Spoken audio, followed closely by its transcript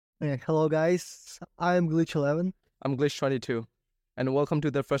Okay, hello guys, I'm Glitch11. I'm Glitch22, and welcome to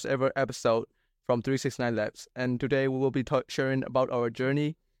the first ever episode from 369 Labs. And today we will be sharing about our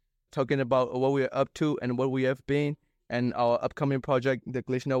journey, talking about what we are up to and what we have been, and our upcoming project, the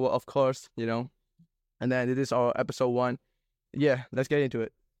Glitch Nova, of course. And then it is our episode 1. Yeah, let's get into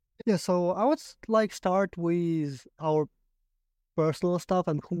it. Yeah, so I would start with our personal stuff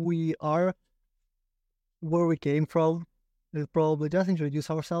and who we are, where we came from. We'll probably just introduce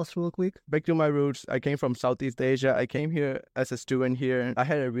ourselves real quick. Back to my roots, I came from Southeast Asia. I came here as a student here. I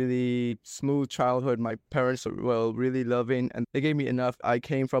had a really smooth childhood. My parents were really loving and they gave me enough. I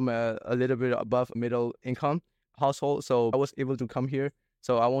came from a little bit above middle income household, so I was able to come here.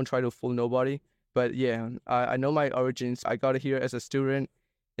 So I won't try to fool nobody. But yeah, I know my origins. I got here as a student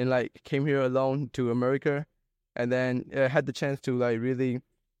and came here alone to America, and then had the chance to really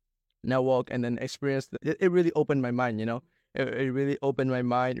network and then experience. It really opened my mind. It really opened my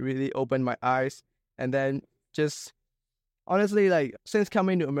mind, really opened my eyes. And then just honestly, since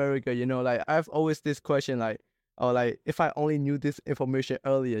coming to America, I've always this question, if I only knew this information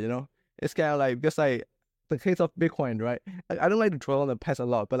earlier. It's kind of because the case of Bitcoin, right? I don't like to dwell on the past a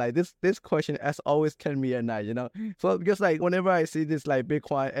lot, but this question has always kept me at night. So because whenever I see this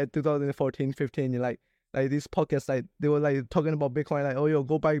Bitcoin at 2014, 15, these podcasts, they were talking about Bitcoin, oh yo,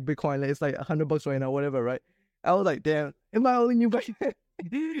 go buy Bitcoin, it's $100 right now, whatever, right? I was like, damn, if I only knew back then,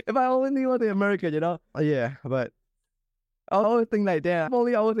 if I only knew what in America. Yeah, but I always think damn, if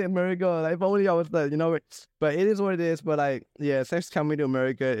only I was in America, if only I was there. But it is what it is. But yeah, since coming to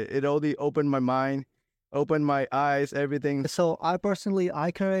America, it only opened my mind, opened my eyes, everything. So I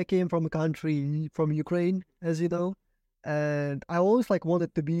came from a country, from Ukraine, as you know, and I always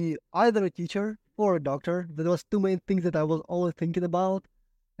wanted to be either a teacher or a doctor. There was two main things that I was always thinking about.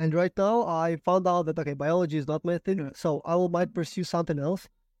 And right now, I found out that, okay, biology is not my thing, so might pursue something else.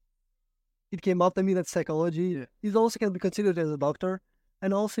 It came out to me that psychology is also can be considered as a doctor.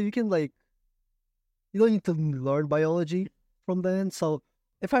 And also, you can, you don't need to learn biology from then. So,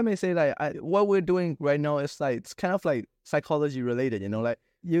 if I may say, what we're doing right now is, it's kind of psychology related,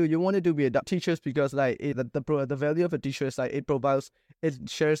 you wanted to be a teacher because the value of a teacher is it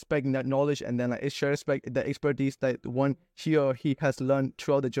shares back that knowledge, and then it shares back the expertise that one he or he has learned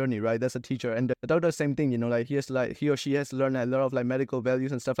throughout the journey, right? That's a teacher. And the doctor, same thing, he or she has learned a lot of medical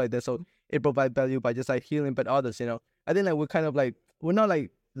values and stuff like that, so it provides value by just healing but others. I think we're kind of we're not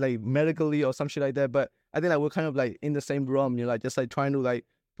like medically or some shit like that, but I think we're kind of in the same realm, just trying to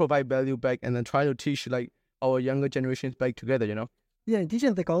provide value back and then try to teach our younger generations back together. Yeah,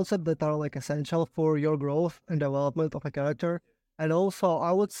 teaching the concepts that are essential for your growth and development of a character. And also,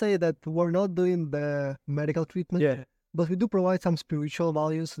 I would say that we're not doing the medical treatment, but we do provide some spiritual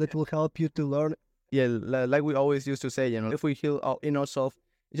values that will help you to learn. Yeah, like we always used to say, if we heal our inner self,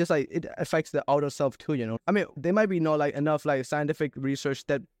 it's just it affects the outer self too. I mean, there might be no enough scientific research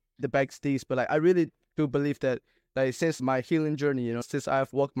that backs these, but I really do believe that since my healing journey, since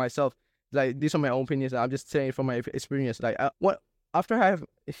I've walked myself, these are my own opinions. I'm just saying from my experience, after I have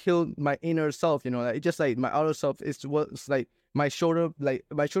healed my inner self, it just my outer self is what's my shoulder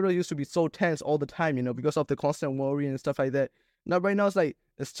used to be so tense all the time, because of the constant worry and stuff like that. Now right now it's the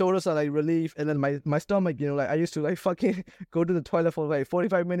shoulders are relief, and then my stomach, I used to fucking go to the toilet for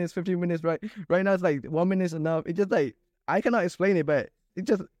 45 minutes, 15 minutes, right? Right now it's 1 minute is enough. It just I cannot explain it, but it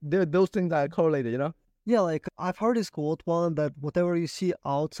just those things that are correlated. Yeah, I've heard this quote one that whatever you see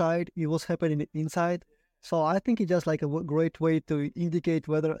outside, it was happening inside. So I think it's just a great way to indicate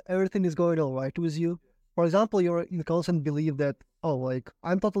whether everything is going all right with you. For example, you're in constant belief that, oh,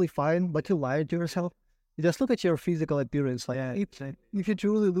 I'm totally fine, but you lied to yourself. You just look at your physical appearance. If you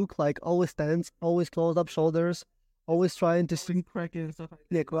truly look always tense, always closed up shoulders, always trying to see cracking and stuff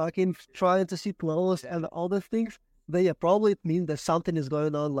cracking, trying to see close and all those things, then probably it means that something is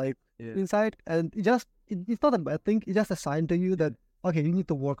going on inside. And it's not a bad thing. It's just a sign to you that, okay, you need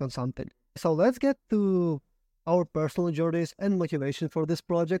to work on something. So let's get to our personal journeys and motivation for this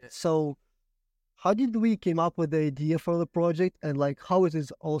project. So how did we came up with the idea for the project, and how it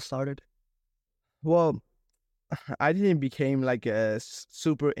is all started? Well, I didn't become a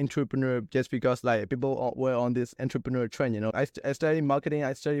super entrepreneur just because people were on this entrepreneur trend. I studied marketing,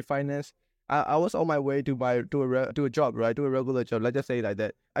 I studied finance. I was on my way to a job, right? Do a regular job. Let's just say like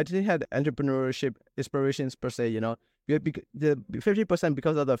that. I didn't have entrepreneurship inspirations per se. The 50%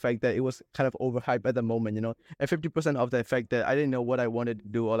 because of the fact that it was kind of overhyped at the moment, and 50% of the fact that I didn't know what I wanted to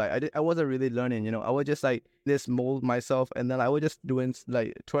do, or I wasn't really learning, I was just this mold myself, and then I was just doing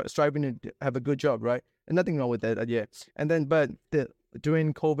striving to have a good job, right? And nothing wrong with that, yeah. And then, but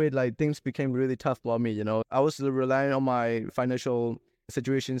during COVID, things became really tough for me, I was relying on my financial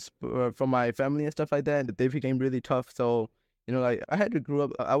situations from my family and stuff like that. They became really tough. So, like I had to grow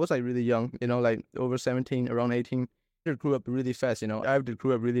up. I was like really young, like over 17, around 18. I grew up really fast, I had to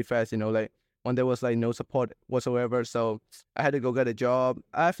grow up really fast, like when there was like no support whatsoever. So I had to go get a job.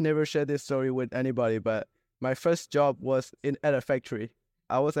 I've never shared this story with anybody, but my first job was at a factory.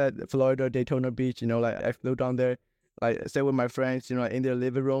 I was at Florida, Daytona Beach, like I flew down there, like stay with my friends, in their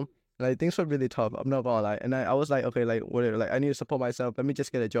living room. Like things were really tough. I'm not gonna lie. And I was like, okay, like whatever, like I need to support myself. Let me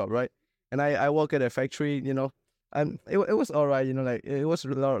just get a job, right? And I work at a factory, and it was all right, like it was a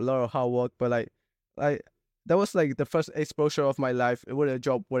lot of hard work, but like that was like the first exposure of my life with a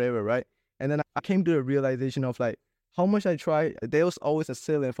job, whatever, right? And then I came to the realization of like how much I tried. There was always a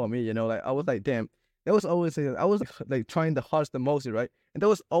ceiling for me, like I was like, damn, there was always I was like trying the hardest, the most, right? And there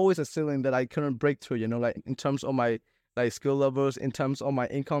was always a ceiling that I couldn't break through, like in terms of my like skill levels, in terms of my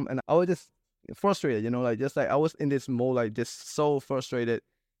income, and I was just frustrated, like just like I was in this mode, like just so frustrated,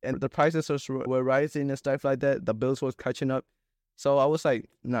 and the prices were rising and stuff like that. The bills was catching up, so I was like,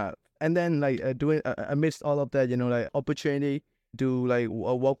 nah. And then like doing amidst all of that, like opportunity to like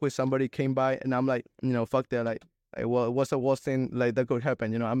work with somebody came by, and I'm like, fuck that, like well, what's the worst thing like that could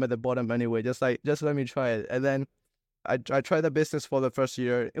happen? I'm at the bottom anyway. Just let me try it. And then I tried the business for the first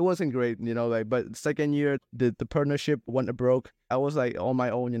year. It wasn't great, like, but second year the partnership went broke. I was like on my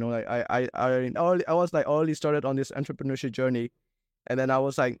own, like I was like already started on this entrepreneurship journey, and then I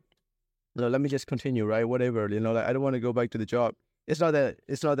was like, let me just continue, right? Whatever, like I don't want to go back to the job. It's not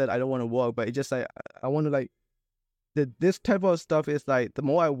that I don't want to work, but it's just like I want to like this type of stuff is like the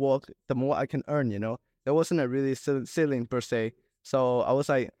more I work, the more I can earn. There wasn't a really ceiling per se. So I was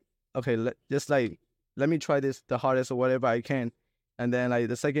like, okay, let me try this the hardest or whatever I can. And then like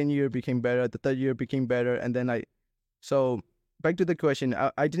the second year became better, the third year became better, and then so back to the question,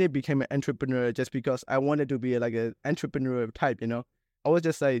 I didn't become an entrepreneur just because I wanted to be like an entrepreneur type. I was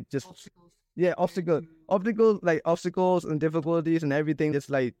just like Obstacles. yeah, obstacles and difficulties and everything just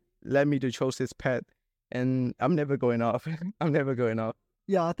like led me to choose this path, and I'm never going off. I'm never going off.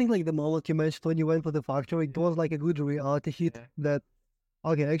 Yeah, I think like the moment you mentioned when you went for the factory, it was like a good reality hit that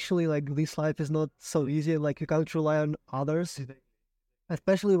okay, actually like this life is not so easy. Like you can't rely on others,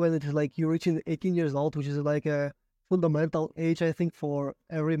 especially when it's like you're reaching 18 years old, which is like a fundamental age, I think, for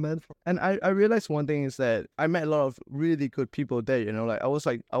every man. And I realized one thing is that I met a lot of really good people there. Like I was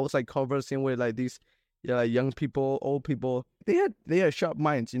like conversing with like these, like young people, old people. They had sharp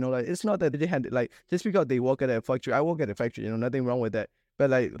minds. Like it's not that they had like just because they work at a factory. I work at a factory. Nothing wrong with that. But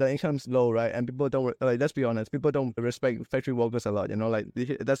like the income's low, right? And people don't like. Let's be honest, people don't respect factory workers a lot. Like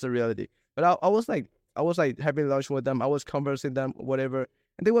that's the reality. But I was like having lunch with them. I was conversing them, whatever.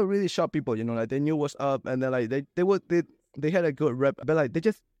 And they were really sharp people, like they knew what's up, and then like they had a good rep, but like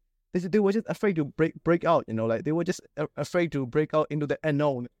they were just afraid to break out, like they were just afraid to break out into the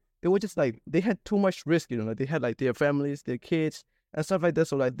unknown. They were just like they had too much risk, like they had like their families, their kids, and stuff like that.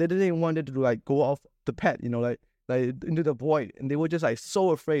 So like they didn't want it to like go off the path, like into the void, and they were just like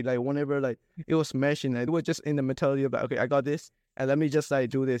so afraid. Like whenever like it was smashing, like, they were just in the mentality of like, okay, I got this, and let me just like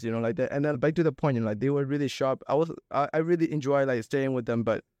do this, like that. And then back to the point, like they were really sharp. I really enjoy like staying with them,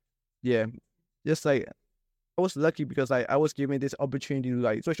 but yeah, just like I was lucky because like I was given this opportunity to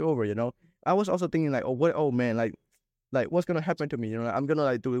like switch over. I was also thinking like, oh man, like what's gonna happen to me? I'm gonna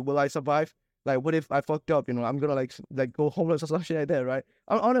like do it. Will I survive? Like what if I fucked up? I'm gonna like go homeless or something like that, right?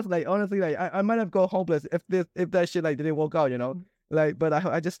 Honestly, like I might have gone homeless if that shit like didn't work out, Like, but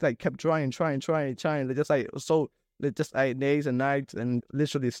I just like kept trying, like, just like so. Just like days and nights and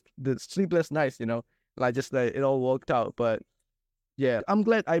literally the sleepless nights, like just like it all worked out. But yeah, I'm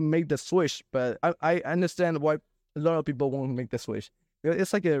glad I made the switch. But I understand why a lot of people won't make the switch.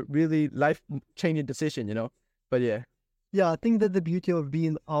 It's like a really life changing decision. But yeah. Yeah, I think that the beauty of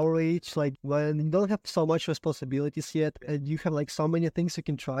being our age, like when you don't have so much responsibilities yet, and you have like so many things you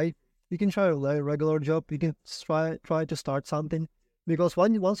can try. You can try a regular job. You can try to start something, because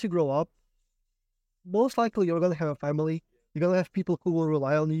once you grow up, most likely you're gonna have a family. You're gonna have people who will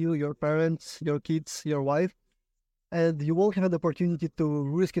rely on you, your parents, your kids, your wife, and you won't have an opportunity to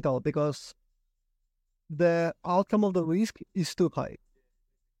risk it all because the outcome of the risk is too high.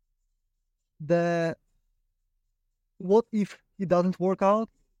 The what if it doesn't work out?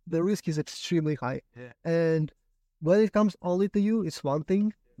 The risk is extremely high. Yeah. And when it comes only to you, it's one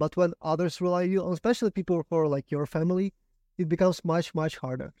thing. But when others rely on you, especially people who are like your family, it becomes much, much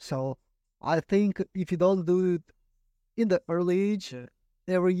harder. So I think if you don't do it in the early age,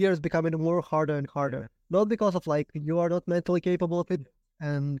 every year is becoming more harder and harder. Not because of like you are not mentally capable of it,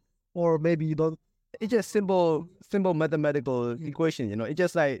 and or maybe you don't. it's just simple mathematical equation, you know. It's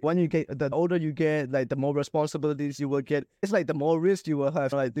just like when you get, the older you get, like the more responsibilities you will get. It's like the more risk you will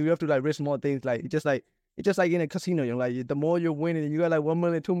have. Like you have to like risk more things. Like it's just like in a casino, you know, like the more you're winning, you got like 1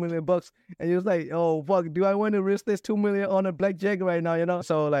 million, 2 million bucks, and you're just like, oh fuck, do I want to risk this 2 million on a blackjack right now, you know?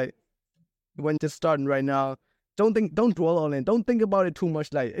 So like when just starting right now, don't dwell on it. Don't think about it too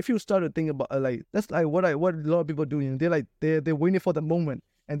much. Like if you start to think about like that's like what a lot of people do. You know, they're waiting for the moment,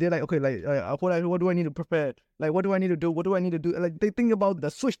 and they're like, okay, like what do I need to prepare? Like what do I need to do? What do I need to do? Like they think about the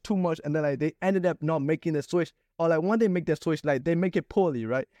switch too much, and then like they ended up not making the switch, or like when they make the switch, like they make it poorly,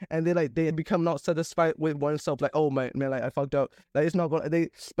 right? And they become not satisfied with oneself. Like, oh man, like I fucked up. Like it's not gonna. They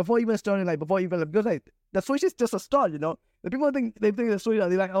before even starting, like before even because like the switch is just a start, you know. The people think the switch, they're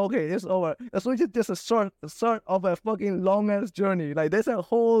like, okay, it's over. The switch is just a start of a fucking long ass journey. Like there's a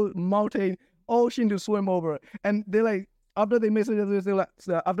whole mountain, ocean to swim over, and they're like, after they make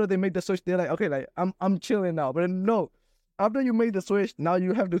after they make the switch, they're like, okay, like I'm chilling now. But no, after you make the switch, now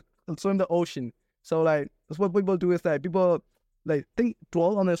you have to swim the ocean. So like that's what people do is like people like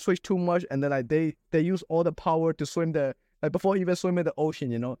dwell on the switch too much, and then like they use all the power to swim the like before even swimming the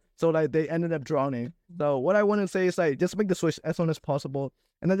ocean, you know. So like they ended up drowning. So what I want to say is like just make the switch as soon as possible,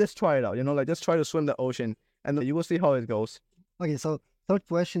 and then just try it out, you know, like just try to swim the ocean, and then you will see how it goes. Okay, so third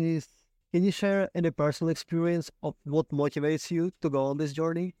question is, can you share any personal experience of what motivates you to go on this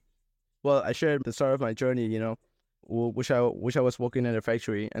journey? Well, I shared the start of my journey, you know, which I was working in a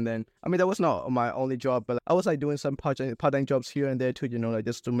factory, and then I mean that was not my only job, but I was like doing some part-time jobs here and there too, you know, like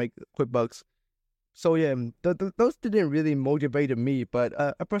just to make quick bucks. So yeah, those didn't really motivate me, but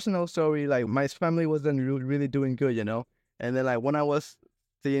a personal story, like my family wasn't really doing good, you know, and then like when I was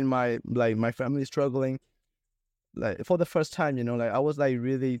seeing my family struggling, like for the first time, you know, like I was like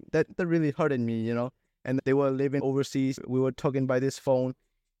really that really hurted me, you know, and they were living overseas. We were talking by this phone,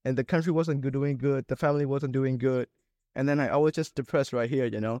 and the country wasn't doing good, the family wasn't doing good, and then I was just depressed right here,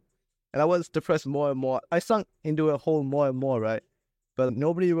 you know, and I was depressed more and more. I sunk into a hole more and more, right? But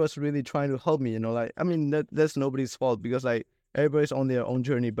nobody was really trying to help me, you know, like, I mean, that's nobody's fault because like everybody's on their own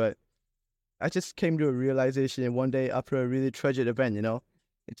journey, but I just came to a realization one day after a really tragic event, you know,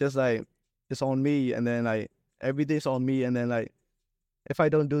 it's just like, it's on me, and then like, every day's on me, and then like, if I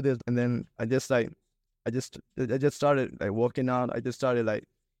don't do this, and then I just started like working out, I just started like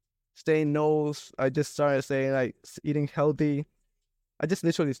staying nose, I just started saying like eating healthy. I just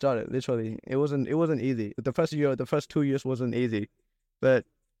literally started, it wasn't easy. The first 2 years wasn't easy. But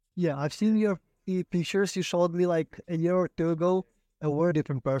Yeah, I've seen your pictures you showed me like a year or two ago. A very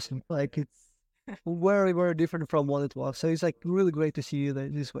different person. Like it's very, very different from what it was. So it's like really great to see you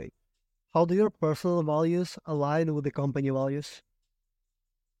this way. How do your personal values align with the company values?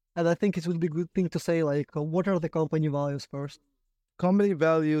 And I think it would be a good thing to say like, what are the company values first? company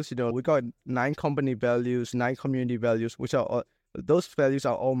values, you know, we got 9 company values, 9 community values, which are all, those values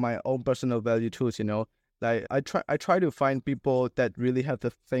are all my own personal value tools, you know. Like I try to find people that really have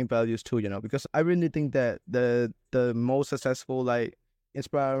the same values too, you know, because I really think that the most successful, like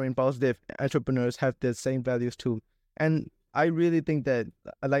inspiring, positive entrepreneurs have the same values too. And I really think that,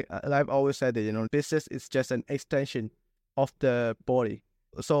 like I've always said it, you know, business is just an extension of the body.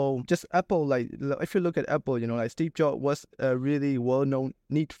 So just Apple, like if you look at Apple, you know, like Steve Jobs was a really well-known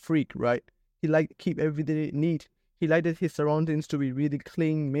neat freak, right? He liked to keep everything neat. He liked his surroundings to be really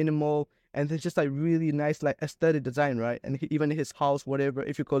clean, minimal, and it's just like really nice, like aesthetic design, right? And even his house, whatever,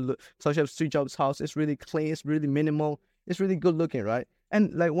 if you go look, such as Steve Jobs' house, it's really clean, it's really minimal, it's really good looking, right?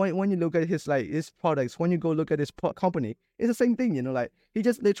 And like when you look at his like his products, when you go look at his company, it's the same thing, you know, like he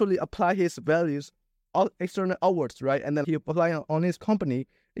just literally apply his values external outwards, right? And then he apply on his company.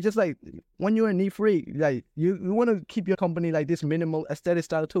 It's just like when you're a neat freak, like you want to keep your company like this minimal aesthetic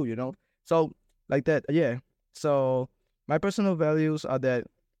style too, you know? So like that, yeah. So my personal values are that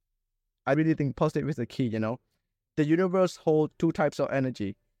I really think positive is the key, you know. The universe holds 2 types of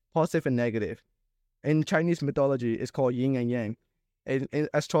energy, positive and negative. In Chinese mythology, it's called yin and yang. In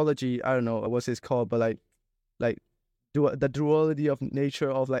astrology, I don't know what's it called, but like the duality of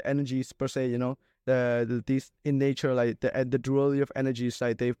nature of like energies per se, you know. These in nature, like the duality of energies,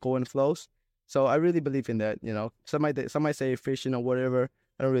 like they go and flows. So I really believe in that, you know. Some might say fiction or whatever.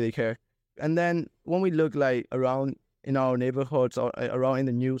 I don't really care. And then when we look like around in our neighborhoods or around in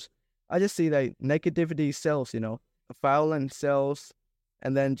the news, I just see like negativity sells, you know, violence sells,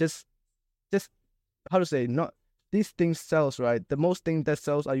 and then just how to say, not these things sells, right? The most things that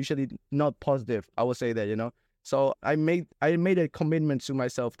sells are usually not positive. I would say that, you know. So I made a commitment to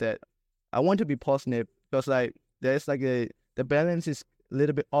myself that I want to be positive because like there's like the balance is a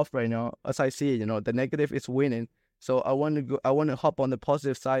little bit off right now as I see it, you know. The negative is winning. So I want to hop on the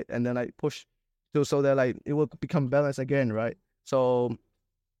positive side and then like push so that like it will become balanced again, right? So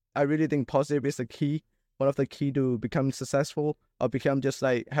I really think positive is the key, one of the key to become successful or become just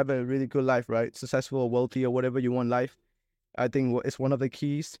like have a really good life, right? Successful or wealthy or whatever you want in life. I think it's one of the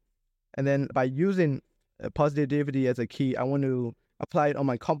keys. And then by using positivity as a key, I want to apply it on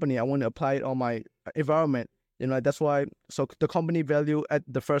my company. I want to apply it on my environment. That's why. So the company value at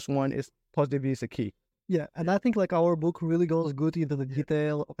the first one is positivity is a key. Yeah, and I think like our book really goes good into the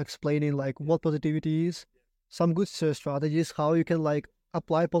detail of explaining like what positivity is, some good strategies, how you can like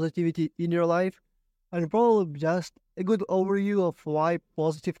apply positivity in your life, and probably just a good overview of why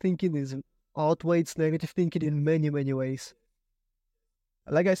positive thinking is outweighs negative thinking in many, many ways.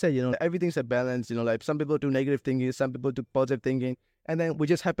 Like I said, everything's a balance. Like some people do negative thinking, some people do positive thinking, and then we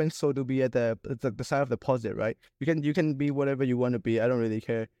just happen so to be at the side of the positive, right? You can be whatever you want to be. I don't really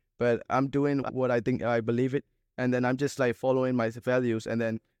care, but I'm doing what I think I believe it, and then I'm just like following my values, and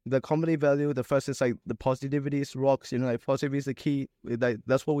then the company value. The first is like the positivity is rocks. Like positivity is the key. Like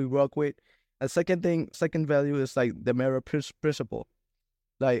that's what we work with. And second value is like the mirror principle.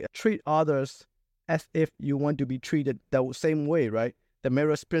 Like treat others as if you want to be treated the same way, right? The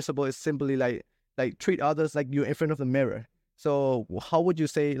mirror's principle is simply like treat others like you're in front of the mirror. So how would you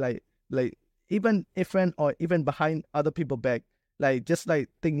say like even in front or even behind other people back, like just like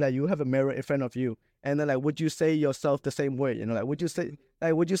think that you have a mirror in front of you, and then like would you say yourself the same way? Like would you say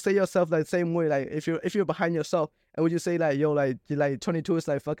yourself like the same way? Like if you're behind yourself, and would you say like yo like 22 is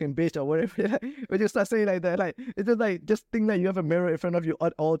like fucking bitch or whatever? Would you start saying like that? Like it's just like just think that you have a mirror in front of you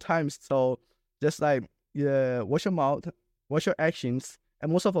at all times. So just like watch your mouth, watch your actions,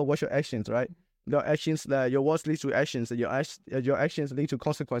 and most of all, watch your actions, right? Your actions, your words lead to actions, and your actions lead to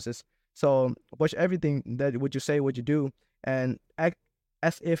consequences. So watch everything that what you say, what you do, and act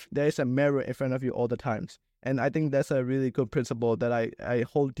as if there is a mirror in front of you all the times. And I think that's a really good principle that I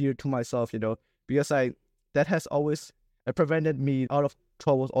hold dear to myself, because that has always prevented me out of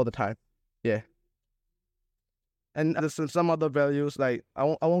troubles all the time. Yeah. And there's some other values, like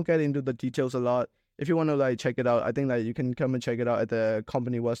I won't get into the details a lot. If you want to like check it out, I think like you can come and check it out at the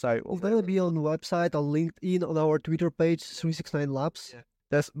company website. It's gonna be on the website, on LinkedIn, on our Twitter page, 369 Labs.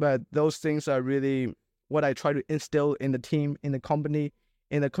 Yeah. But those things are really what I try to instill in the team, in the company,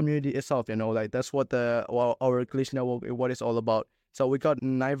 in the community itself. Like that's what our Glitch Network, what it's all about. So we got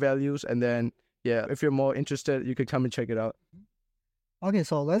 9 values, and then yeah, if you're more interested, you can come and check it out. Okay,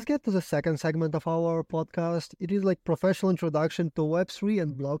 so let's get to the second segment of our podcast. It is like professional introduction to Web3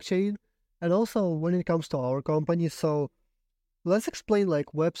 and blockchain, and also when it comes to our company. So let's explain like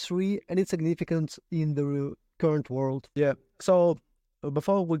Web3 and its significance in the current world. Yeah. So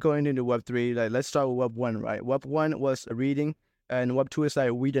before we go into Web3, like let's start with Web1, right? Web1 was reading, and Web2 is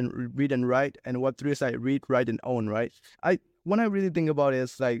like read and write, and Web3 is like read, write, and own, right? When I really think about it,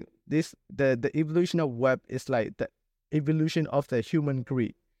 it's like the evolution of web is like the evolution of the human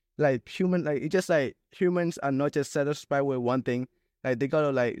greed. Like it's just like humans are not just satisfied with one thing. Like they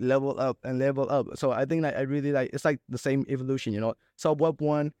gotta like level up and level up. So I think like I really like it's like the same evolution, So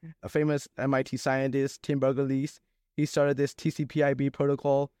Web1, a famous MIT scientist, Tim Berners-Lee, he started this TCP/IP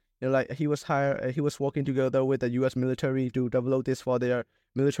protocol. Like he was working together with the U.S. military to develop this for their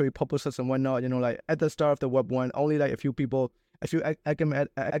military purposes and whatnot. Like at the start of the Web1, only like a few people, a few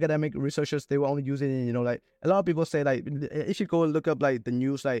academic researchers, they were only using it. Like a lot of people say like if you go look up like the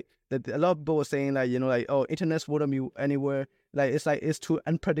news, like that a lot of people were saying like like oh, internet wouldn't be anywhere. Like it's too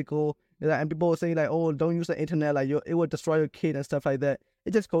unpredictable. And people were saying like oh, don't use the internet, like it will destroy your kid and stuff like that.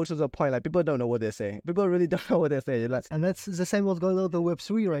 It just goes to the point like people don't know what they're saying. People really don't know what they're saying. Like, and that's the same what's going on with the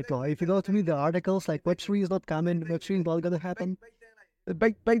Web3 right now. If you go to read the articles, like Web3 is not coming, Web3 is not gonna happen.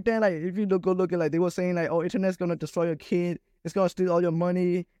 Back then, like if you go look at like they were saying like oh, internet's gonna destroy your kid, it's gonna steal all your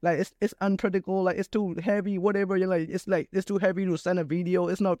money, like it's unpredictable, like it's too heavy, whatever. You're like it's too heavy to send a video.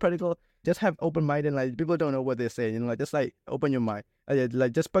 It's not practical. Just have open mind, and like people don't know what they're saying. Like just like open your mind.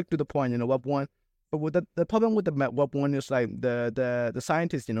 Like just back to the point. Web1. But with the problem with the Web1 is like the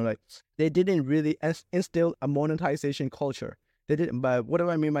scientists, like they didn't really instill a monetization culture. They didn't. But what do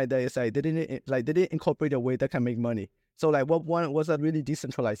I mean by that is like they didn't incorporate a way that can make money. So like Web1 was really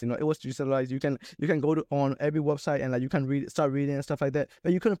decentralized. It was decentralized. You can go on every website and like you can start reading and stuff like that.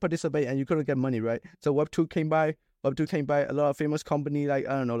 But you couldn't participate and you couldn't get money, right? So Web2 came by. A lot of famous company like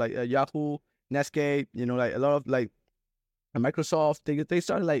I don't know, like Yahoo, Netscape, like a lot of like Microsoft, they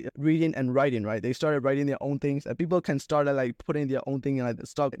started like reading and writing, right? They started writing their own things, and people can start like putting their own thing and like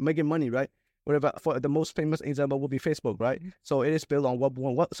start making money, right? Whatever. For the most famous example would be Facebook, right? So it is built on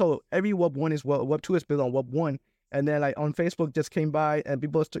Web1. So every Web1 is Web2 is built on Web1, and then like on Facebook just came by, and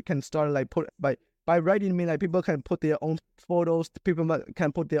people can start like By writing, I mean like people can put their own photos, people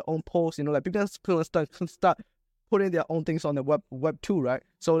can put their own posts, like people can start putting their own things on the web too, right?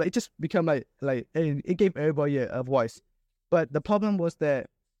 So like, it just become it gave everybody a voice. But the problem was that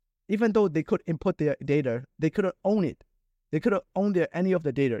even though they could input their data, they couldn't own it. They couldn't own any of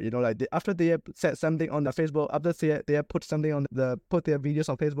the data, like after they have said something on the Facebook, after they have put something on put their videos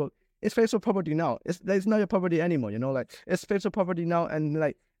on Facebook, it's Facebook property now. It's not your property anymore, like it's Facebook property now. And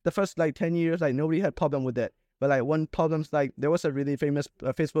like the first 10 years, like nobody had problem with that. But like one problem's like there was a really famous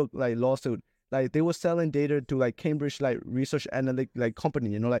Facebook lawsuit. Like they were selling data to like Cambridge research analytic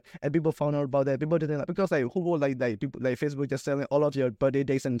company, and people found out about that. People didn't because who would people Facebook just selling all of your birthday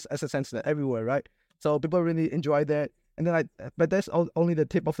dates and SSNs everywhere, right? So people really enjoy that. And then but that's only the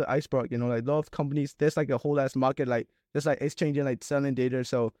tip of the iceberg, like a lot of companies, there's like a whole ass market, just exchanging, selling data.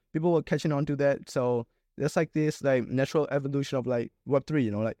 So people were catching on to that. So there's this natural evolution of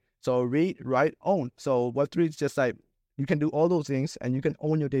Web3, so read, write, own. So Web3 is just you can do all those things and you can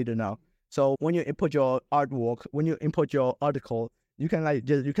own your data now. So when you input your artwork, when you input your article, you can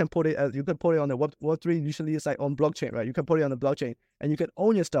you can put it on the Web3. Usually it's on blockchain, right? You can put it on the blockchain and you can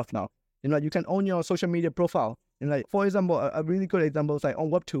own your stuff now. You can own your social media profile. And for example, a really good example is on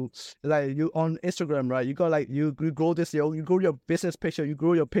Web2, you on Instagram, right? You got you grow this, you grow your business picture, you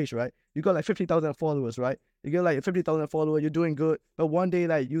grow your page, right? You got 50,000 followers, right? You get 50,000 followers, you're doing good. But one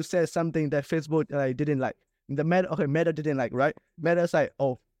day, you said something that Facebook didn't like. Meta didn't like, right? Meta's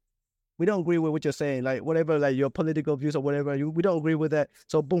oh, we don't agree with what you're saying, whatever, your political views or whatever, we don't agree with that.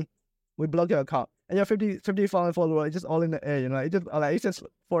 So boom, we block your account. And your 50,000 followers, it's just all in the air, it's just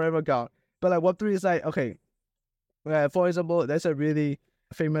forever gone. But Web3 is okay. For example, there's a really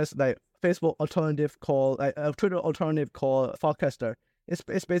famous Facebook alternative called a Twitter alternative called Forecaster.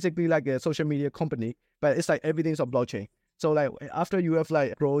 It's basically like a social media company, but it's everything's on blockchain. So after you have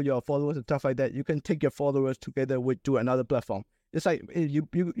grow your followers and stuff like that, you can take your followers together to another platform. It's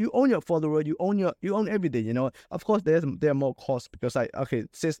you own your follower, you own everything. Of course, there are more costs because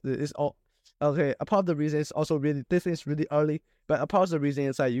since it's all okay. A part of the reason is also really this is really early, but a part of the reason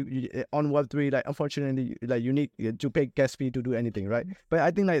is you on Web3 unfortunately you need to pay gas fee to do anything, right? But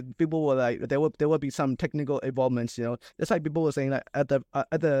I think people were there will be some technical involvements, Just people were saying at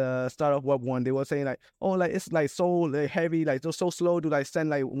the start of Web1 they were saying it's so heavy, so slow to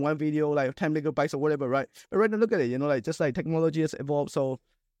send one video 10 megabytes or whatever, right? But right now look at it, just technology has evolved. So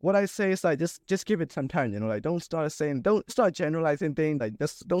what I say is just give it some time, don't start generalizing things,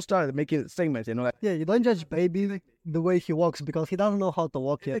 just don't start making statements, Yeah, you don't judge baby the way he walks because he doesn't know how to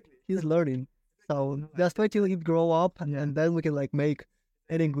walk yet. He's learning. So just wait till he grow up and then we can make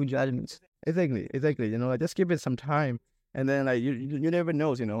any good judgments. Exactly, just give it some time. And then you never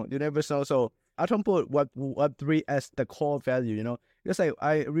know, you never know. So I don't put Web3 as the core value, because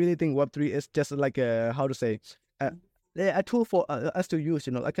I really think Web3 is just how to say, a tool for us to use,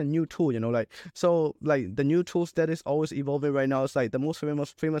 like a new tool, so the new tools that is always evolving right now is the most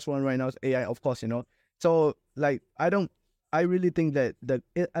famous one right now is AI, of course, So I really think that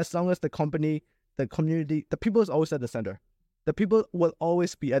as long as the company, the community, the people is always at the center. The people will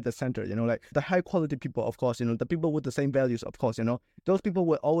always be at the center, the high quality people, of course, the people with the same values, of course, those people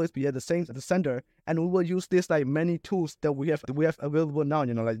will always be at the center, and we will use this many tools that we have available now,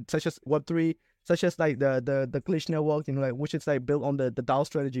 such as Web3, such as the glitch network, which is built on the DAO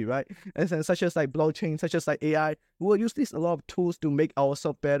strategy, right? And then such as blockchain, such as AI, we will use a lot of tools to make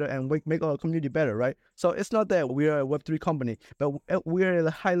ourselves better and make our community better, right? So it's not that we are a Web3 company, but we are a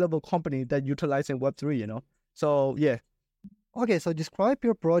high level company that utilizing Web3, So yeah. Okay, so describe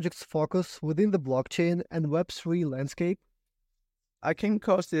your project's focus within the blockchain and Web3 landscape. I came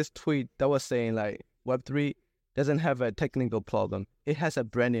across this tweet that was saying Web3 doesn't have a technical problem; it has a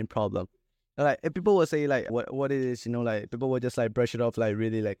branding problem. If people will say what it is, people will just brush it off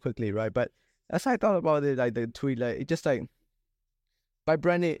really quickly, right? But as I thought about it, the tweet, it just by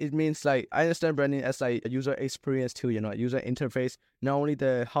branding it means I understand branding as a user experience too, user interface. Not only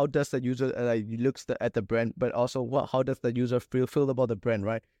how does the user looks at the brand, but also how does the user feel about the brand,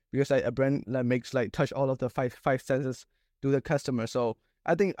 right? Because a brand makes touch all of the five senses to the customer. So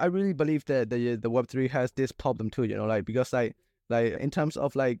I really believe that the Web3 has this problem too, because in terms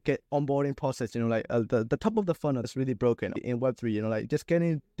of get onboarding process, the top of the funnel is really broken in Web3, just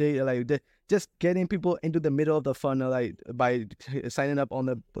getting data, just getting people into the middle of the funnel, by signing up on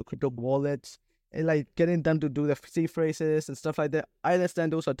the crypto wallets and getting them to do the C phrases and stuff like that. I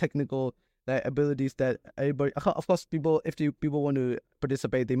understand those are technical abilities that everybody, of course, if people want to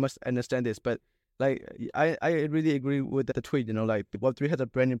participate, they must understand this, but I really agree with the tweet, Web3 has a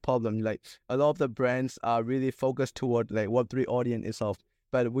branding problem. A lot of the brands are really focused toward Web3 audience itself.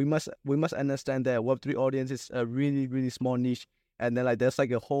 But we must understand that Web3 audience is a really really small niche, and then like there's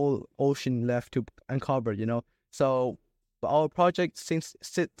like a whole ocean left to uncover, you know. So our project sits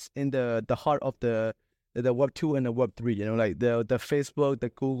in the heart of the Web 2 and the Web 3, you know, like the Facebook, the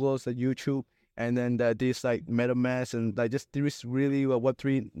Googles, the YouTube, and then this like MetaMask, and like just there is really a Web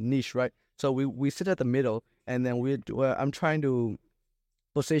 3 niche, right? So we sit at the middle, and then I'm trying to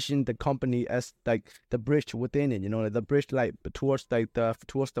position the company as like the bridge within it, you know, like the bridge like towards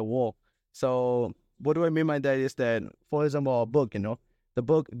the wall. So what do I mean by that is that, for example, a book, you know, the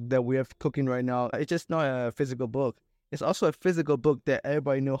book that we are cooking right now, it's just not a physical book. It's also a physical book that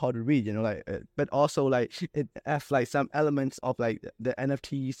everybody know how to read, you know, like, but also like it has like some elements of like the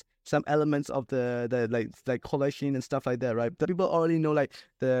NFTs, some elements of the like collection and stuff like that, right? The people already know like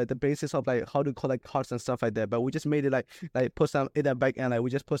the basis of like how to collect cards and stuff like that, but we just made it like put some in the back end, like we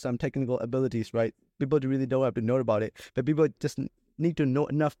just put some technical abilities, right? People really don't have to know about it, but people just need to know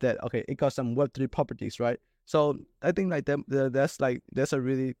enough that okay, it got some Web3 properties, right? So I think like that's a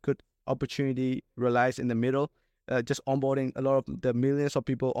really good opportunity relies in the middle, just onboarding a lot of the millions of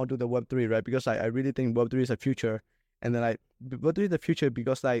people onto the Web3, right? Because I really think Web3 is the future, and then like Web3 is the future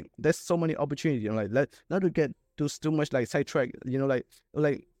because like there's so many opportunities, you know, like not to get too much like sidetrack, you know,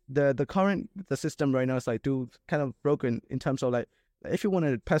 like the current the system right now is like too kind of broken in terms of like if you want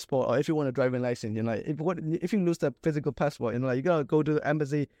a passport or if you want a driving license, you know, like if you lose the physical passport, you know, like you gotta go to the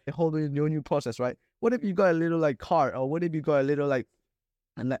embassy, a whole new process, right? What if you got a little like card, or what if you got a little like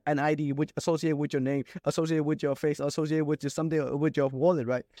an ID which associated with your name, associated with your face, associated with your something with your wallet,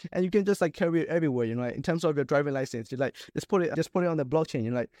 right? And you can just like carry it everywhere, you know, like in terms of your driving license, you like just put it on the blockchain,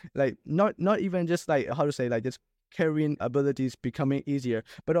 you know, like not even just like how to say like just carrying abilities becoming easier,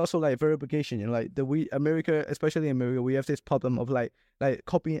 but also like verification, you know, like America, especially in America, we have this problem of like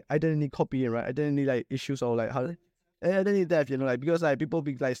copying identity copying, right? Identity like issues, or like how identity theft, you know, like because like people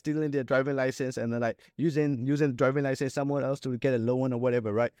be like stealing their driving license and then like using the driving license someone else to get a loan or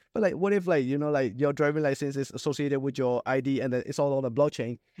whatever, right? But like what if like, you know, like your driving license is associated with your ID and then it's all on the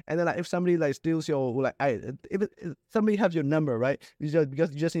blockchain, and then like if somebody like steals your like if somebody have your number, right?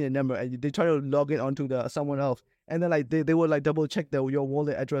 Because you just need a number and they try to log in onto the someone else, and then like they would like double check your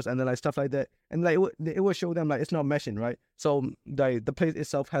wallet address and then like stuff like that, and like it would show them like it's not meshing, right? So like the place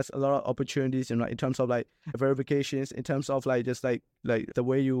itself has a lot of opportunities, you know, in terms of like verifications, in terms of like just like the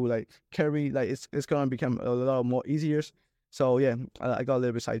way you like carry, like it's gonna become a lot more easier. So yeah, I got a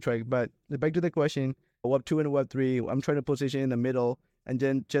little bit sidetracked, but back to the question, Web 2 and Web 3, I'm trying to position in the middle, and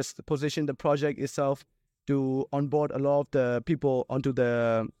then just position the project itself to onboard a lot of the people onto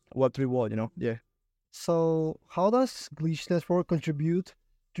the Web 3 wall, you know. Yeah. So, how does Glitch Network contribute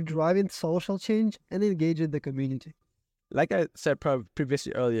to driving social change and engaging the community? Like I said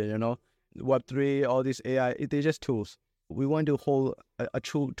previously earlier, you know, Web 3, all these AI, they're just tools. We want to hold a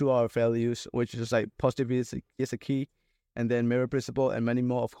true to our values, which is like positivity is a key, and then mirror principle and many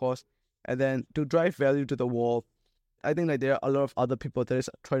more, of course. And then to drive value to the wall, I think like there are a lot of other people that is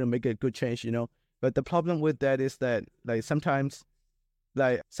trying to make a good change, you know. But the problem with that is that sometimes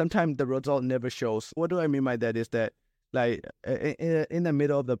the result never shows. What do I mean by that is that like in the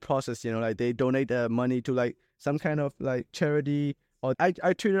middle of the process, you know, like they donate the money to like some kind of like charity, or I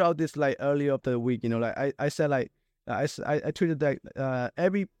tweeted out this like earlier of the week, you know, like I said like I tweeted that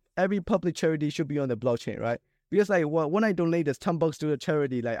every public charity should be on the blockchain, right? Because like when I donate this $10 to a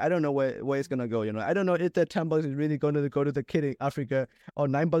charity, like I don't know where it's gonna go, you know. I don't know if that $10 is really going to go to the kid in Africa, or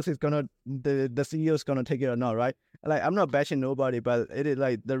 $9 is gonna the CEO is gonna take it or not, right? Like I'm not bashing nobody, but it is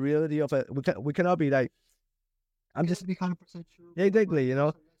like the reality of it. We cannot be like I'm just be 100% sure. yeah, exactly, you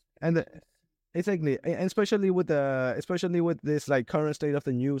know, and exactly, and especially with this like current state of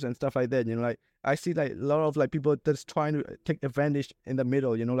the news and stuff like that, you know, like I see like a lot of like people that's trying to take advantage in the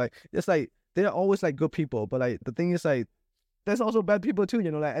middle, you know, like it's like they're always like good people, but like the thing is like there's also bad people too,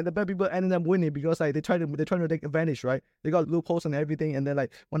 you know, like, and the bad people ended up winning because like they're trying to take advantage, right? They got loopholes and everything, and then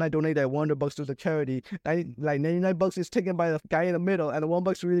like when I donate that $100 to the charity, like $99 is taken by the guy in the middle, and the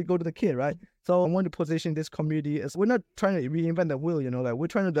 $1 really go to the kid, right? So I want to position this community as we're not trying to reinvent the wheel, you know, like we're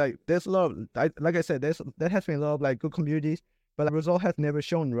trying to like there's a lot of like I said, there has been a lot of like good communities, but the result has never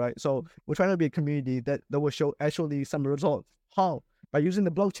shown, right? So we're trying to be a community that will show actually some results. How? By using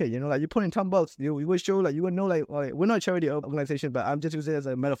the blockchain, you know, like you put in $10, you will show like you will know like we're not a charity organization, but I'm just using it as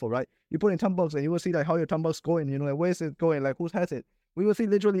a metaphor, right? You put in $10 and you will see like how your $10 going, you know, like where is it going, like who has it? We will see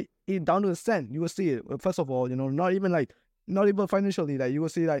literally down to the cent. You will see it. First of all, you know, not even financially, like you will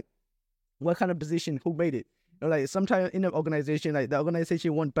see like what kind of position, who made it. You know, like sometimes in an organization, like the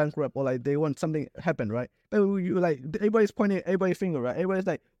organization went bankrupt or like they want something happen, right? But you like everybody's pointing everybody's finger, right? Everybody's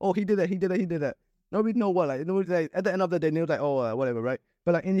like, oh, he did that, he did that, he did that. Nobody know what, like, nobody, like, at the end of the day, they're like, oh, whatever, right?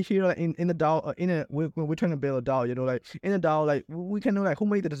 But like in here, like in the DAO, we're trying to build a DAO, you know, like in a DAO, like we can know like who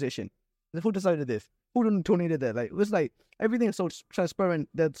made the decision, who decided this, who donated that, like it's like everything is so transparent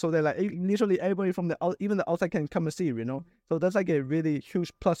that so that like literally everybody from even the outside can come and see, you know. So that's like a really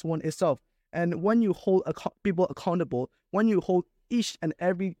huge plus one itself. And when you hold people accountable, when you hold each and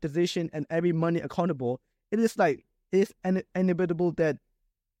every decision and every money accountable, it is like it's inevitable that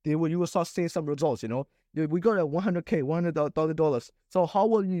you will start seeing some results, you know. We got a 100K, $100,000. So how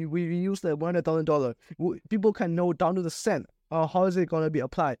will we use the $100,000? People can know down to the cent. How is it gonna be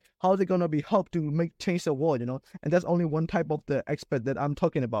applied? How is it gonna be helped to change the world? You know, and that's only one type of the expert that I'm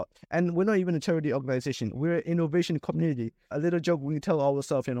talking about. And we're not even a charity organization. We're an innovation community. A little joke we tell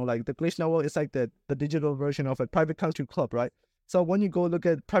ourselves, you know, like the Glitch Network is like the digital version of a private country club, right? So when you go look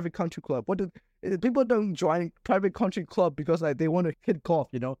at private country club, people don't join private country club because like they want to hit golf,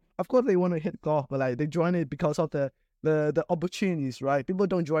 you know. Of course they want to hit golf, but like they join it because of the opportunities, right? People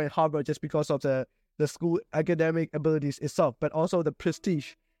don't join Harvard just because of the school academic abilities itself, but also the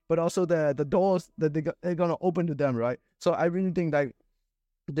prestige, but also the doors that they're gonna open to them, right? So I really think like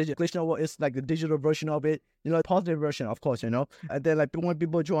Glitch Network is like the digital version of it, you know, positive version, of course, you know. And then like when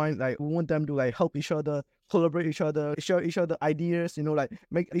people join, like we want them to like help each other, collaborate each other, share each other ideas, you know, like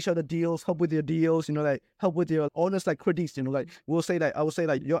make each other deals, help with your deals, you know, like help with your honest like critiques, you know, like I will say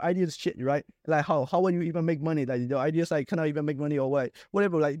like your idea is shit, right? Like how will you even make money? Like your ideas like cannot even make money or what,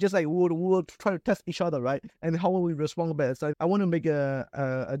 whatever. Like just like we'll try to test each other, right? And how will we respond best? So I want to make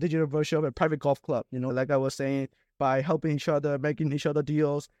a digital version of a private golf club, you know, like I was saying, by helping each other, making each other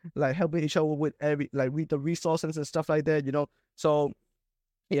deals, like helping each other with with the resources and stuff like that, you know. So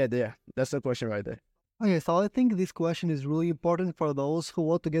yeah, that's the question right there. Okay, so I think this question is really important for those who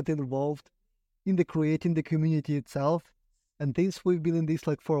want to get involved in the creating the community itself. And since we've been in this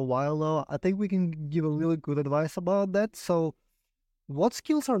like for a while now, I think we can give a really good advice about that. So what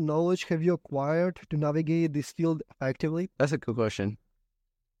skills or knowledge have you acquired to navigate this field effectively? That's a good question.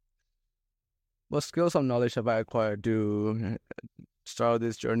 What skills or knowledge have I acquired to start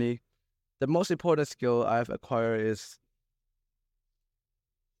this journey? The most important skill I've acquired is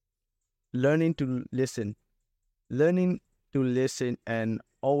learning to listen and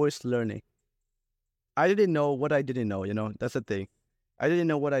always learning. I didn't know what I didn't know, you know, that's the thing. I didn't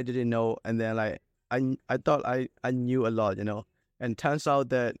know what I didn't know. And then like, I thought I knew a lot, you know, and turns out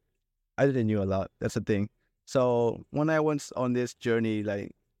that I didn't knew a lot. That's the thing. So when I went on this journey,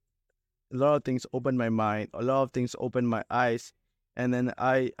 like a lot of things opened my mind, a lot of things opened my eyes. And then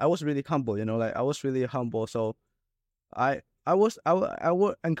I was really humble, you know, like I was really humble. So I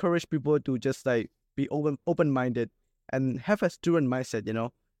would encourage people to just like be open-minded and have a student mindset, you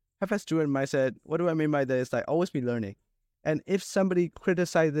know. Have a student mindset. What do I mean by that? Is like always be learning. And if somebody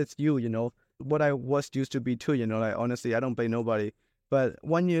criticizes you, you know, what I was used to be too, you know, like honestly, I don't blame nobody. But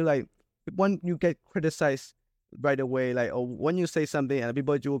when you get criticized right away, like, or when you say something and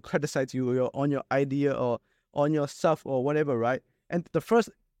people will criticize you on your idea or on your stuff or whatever, right? And the first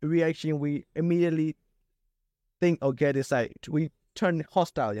reaction we immediately think or get is like we turn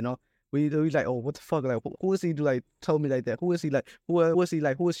hostile, you know. We like, oh, what the fuck? Like, who is he to like tell me like that? Who is he like? Who is he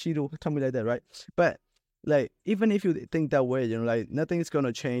like? Who is she to tell me like that, right? But like, even if you think that way, you know, like nothing's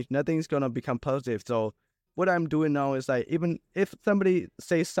gonna change, nothing's gonna become positive. So what I'm doing now is like, even if somebody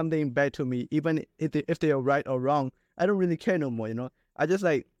says something bad to me, even if they are right or wrong, I don't really care no more, you know. I just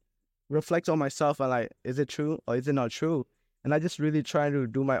like reflect on myself and like, is it true or is it not true? And I just really try to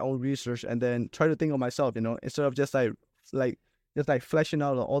do my own research and then try to think of myself, you know, instead of just like flashing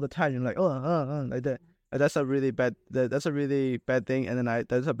out all the time. You're like, like that. And that's a really bad. That's a really bad thing. And then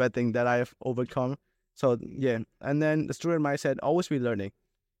that's a bad thing that I have overcome. So yeah. And then the student mindset, always be learning.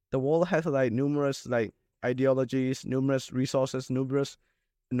 The world has like numerous like ideologies, numerous resources, numerous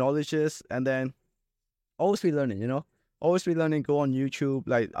knowledges, and then always be learning. You know, always be learning. Go on YouTube.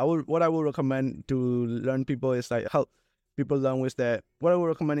 Like what I would recommend to learn people is like help people learn with that. What I would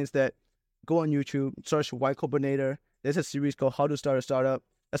recommend is that go on YouTube, search Y Combinator. There's a series called How to Start a Startup.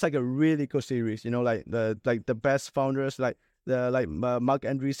 That's like a really good series. You know, like the best founders, like Mark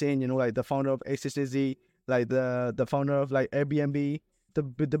Andreessen. You know, like the founder of ACCZ, like the founder of like Airbnb, the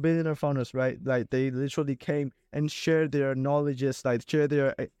billionaire founders, right? Like they literally came and shared their knowledges, like share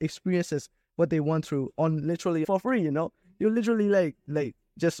their experiences, what they went through on literally for free. You know, you're literally like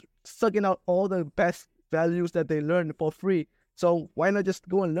just sucking out all the best values that they learned for free. So why not just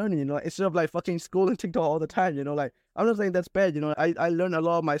go and learn it, you know, instead of like fucking scrolling TikTok all the time, you know, like I'm not saying that's bad, you know, I learned a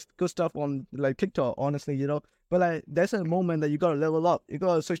lot of my good stuff on like TikTok, honestly, you know, but like there's a moment that you gotta level up, you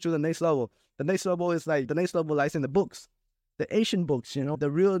gotta switch to the next level. The next level lies in the books. the Asian books,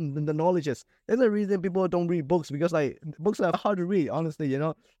 the real the knowledges. There's a reason people don't read books, because like books are hard to read, honestly.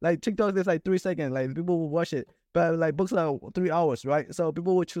 Like TikTok is like 3 seconds, like people will watch it, but like books are 3 hours, right? So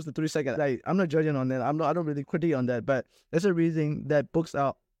people will choose the 3 seconds. Like I'm not judging on that. I don't really critique on that, but there's a reason that books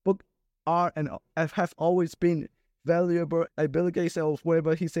are and have always been valuable. Like Bill Gates or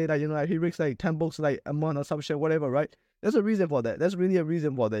whatever, he said that like he reads like 10 books like a month or some shit, whatever, right? There's a reason for that. There's really a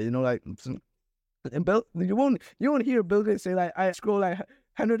reason for that. Like, and Bill, you won't hear Bill Gates say like I scroll like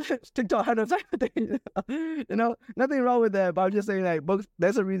 100 TikTok 100 times a day. Nothing wrong with that. But I'm just saying like books.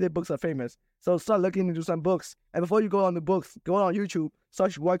 There's a reason books are famous. So start looking into some books, and before you go on the books, go on YouTube,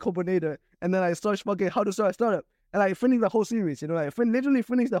 search Y Combinator, and then I search fucking how to start a startup. And like finish the whole series, like literally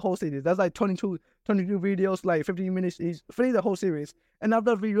finish the whole series. That's like 22 videos, like 15 minutes each. Finish the whole series, and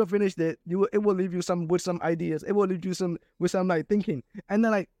after you have finished it, it will leave you with some ideas. It will leave you with some like thinking, and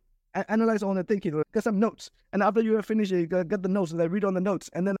then like analyze on the thinking, get some notes. And after you have finished it, get the notes, like read on the notes.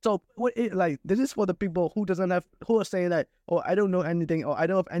 And then this is for the people who are saying that, oh, I don't know anything, or I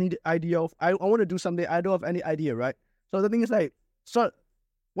don't have any idea of, I want to do something, I don't have any idea, right? So the thing is like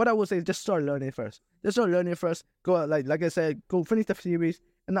what I would say is just start learning first. Go like I said, go finish the series,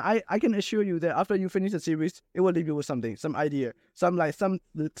 and I can assure you that after you finish the series, it will leave you with something, some idea, some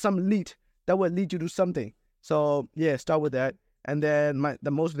lead that will lead you to something. So yeah, start with that, and then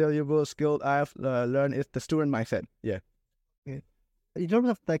the most valuable skill I've learned is the student mindset. Yeah. In terms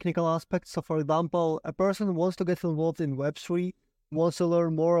of technical aspects, so for example, a person wants to get involved in Web3, wants to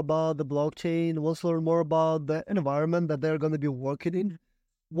learn more about the blockchain, wants to learn more about the environment that they're going to be working in.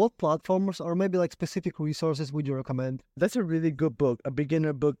 What platforms or maybe like specific resources would you recommend? That's a really good book, a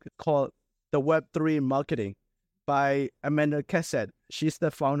beginner book called The Web3 Marketing by Amanda Cassett. She's the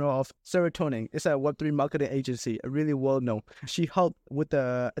founder of Serotonin. It's a Web3 marketing agency, really well known. She helped with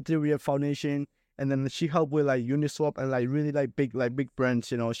the Ethereum Foundation, and then she helped with like Uniswap and like really like big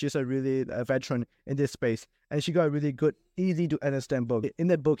brands. She's a really veteran in this space, and she got a really good, easy to understand book. In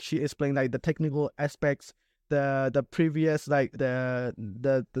that book, she explained like the technical aspects, the previous like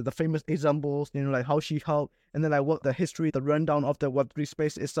the famous examples, like how she helped, and then like what the history, the rundown of the Web3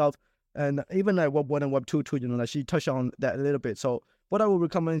 space itself, and even like Web1 and Web2 too. Like she touched on that a little bit. So what I would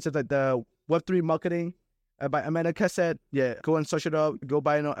recommend is like the Web3 Marketing by Amanda Cassett. Yeah, go and search it up, go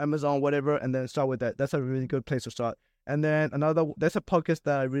buy it on Amazon, whatever, and then start with that. That's a really good place to start. And then there's a podcast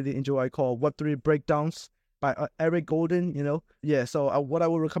that I really enjoy, I call Web3 Breakdowns by Eric Golden. Yeah, so what I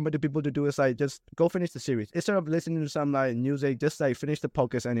would recommend to people to do is like just go finish the series instead of listening to some like music. Just like finish the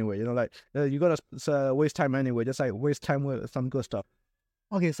podcast anyway. You gotta waste time anyway. Just like waste time with some good stuff.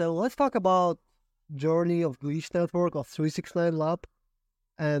 Okay, so let's talk about journey of Glitch Network of 369 Lab,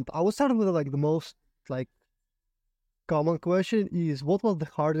 and I will start with like the most like common question is, what was the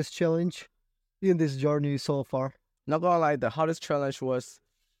hardest challenge in this journey so far? Not gonna lie, the hardest challenge was,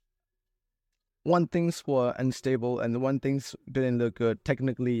 one, things were unstable, and one, things didn't look good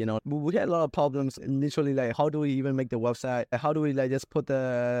technically. We had a lot of problems. Literally, like, how do we even make the website? How do we like just put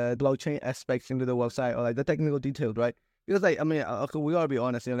the blockchain aspects into the website, or like the technical details, right? Because like, I mean, we gotta be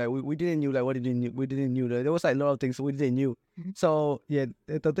honest. Like we didn't knew like what we didn't knew. There was like a lot of things we didn't knew. Mm-hmm. So yeah,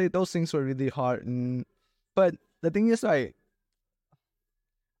 those things were really hard. But the thing is, like,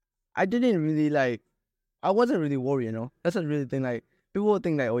 I wasn't really worried. That's a really thing. Like, people would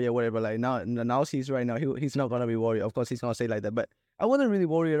think like, oh yeah, whatever. Like now he's he's not gonna be worried. Of course, he's gonna say like that. But I wasn't really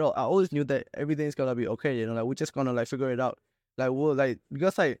worried at all. I always knew that everything's gonna be okay. Like we're just gonna like figure it out. Like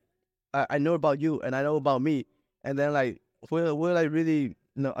because like I know about you and I know about me, and then like we're like really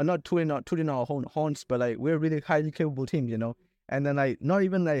I'm not tooting our own horns, but like we're a really highly capable team. And then like not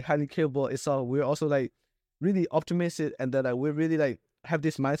even like highly capable itself. We're also like really optimistic, and then like we really like have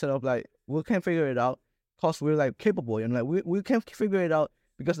this mindset of like we can figure it out. Because we're like capable, like we can figure it out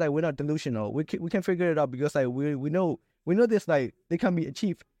because like we're not delusional. We can figure it out because like we know this, like they can be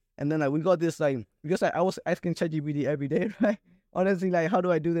achieved. And then like we got this, like, because like I was asking ChatGPT every day, right? Honestly, like, how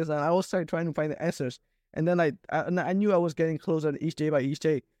do I do this? And I was trying to find the answers. And then like I knew I was getting closer each day by each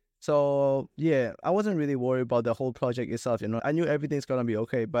day. So yeah, I wasn't really worried about the whole project itself. I knew everything's gonna be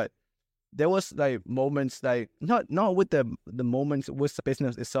okay, but there was like moments, like not with the moments with the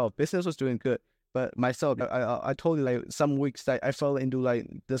business itself. Business was doing good. But myself, I told you, like, some weeks that I fell into like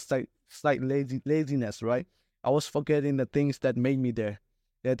this like slight laziness, right? I was forgetting the things that made me there.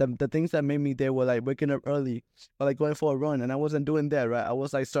 Yeah, the things that made me there were like waking up early or like going for a run, and I wasn't doing that, right? I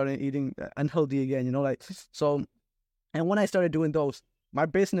was like starting eating unhealthy again, like so. And when I started doing those,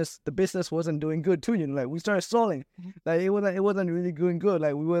 the business wasn't doing good too, like we started stalling. Like it wasn't really doing good.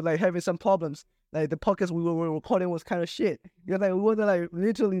 Like we were like having some problems. Like the podcast we were recording was kind of shit. Like we wasn't like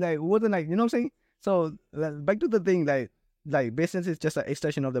literally like we wasn't like, you know what I'm saying? So back to the thing, like like business is just an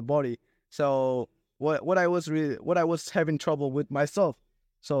extension of the body. So what I was having trouble with myself.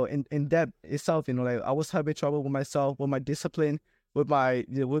 So in that itself, like I was having trouble with myself, with my discipline, with my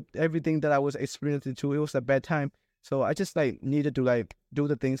with everything that I was experiencing too. It was a bad time. So I just like needed to like do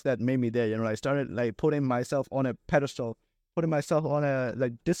the things that made me there. I started like putting myself on a pedestal, putting myself on a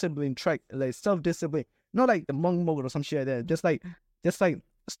like discipline track, like self discipline, not like the monk mode or some shit like that. Just like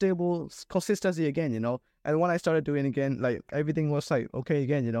stable consistency again. And when I started doing again, like everything was like okay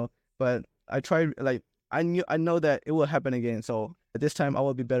again. But I tried like I know that it will happen again. So at this time I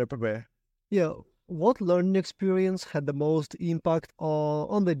will be better prepared. Yeah. What learning experience had the most impact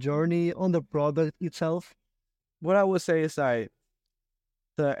on the journey, on the product itself? What I would say is like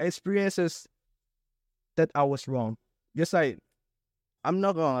the experiences that I was wrong. Just like I'm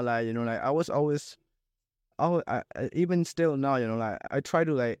not gonna lie, like I was always even still now, like I try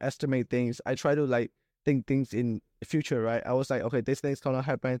to like estimate things. I try to like think things in the future, right? I was like, okay, this thing's gonna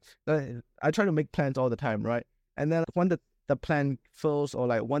happen. I try to make plans all the time, right? And then when the plan fails or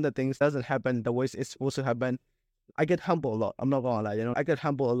like when the things doesn't happen the way it's supposed to happen, I get humble a lot. I'm not gonna lie, I get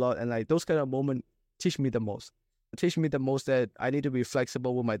humble a lot, and like those kind of moments teach me the most. Teach me the most that I need to be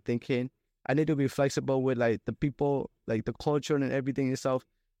flexible with my thinking. I need to be flexible with like the people, like the culture and everything itself.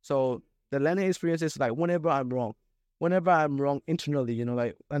 So the learning experience is like whenever I'm wrong internally,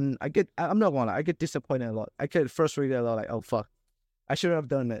 like, and I'm not gonna lie, I get disappointed a lot. I get frustrated a lot, like, oh fuck, I should have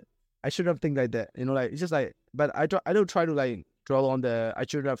done it. I should have think like that, like it's just like, but I don't try to like dwell on the I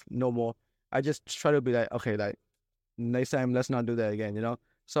should have no more. I just try to be like, okay, like next time let's not do that again.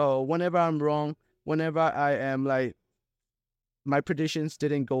 So whenever I'm wrong, whenever I am like my predictions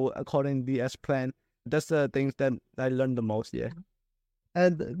didn't go accordingly as planned, that's the things that I learned the most. Yeah.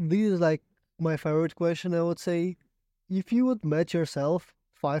 And this is like my favorite question, I would say. If you would met yourself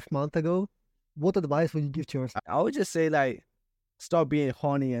 5 months ago, what advice would you give to yourself? I would just say like stop being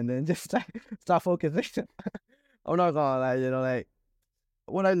horny and then just like start focusing. I'm not gonna lie, like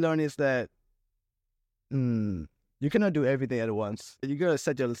what I learned is that you cannot do everything at once. You gotta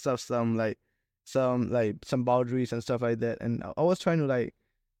set yourself some boundaries and stuff like that. And I was trying to like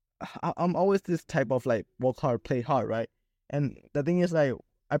I'm always this type of like work hard, play hard, right? And the thing is like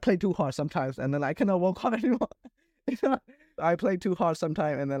I play too hard sometimes and then I cannot work hard anymore. I play too hard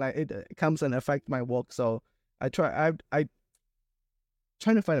sometimes and then like it comes and affect my work. So I trying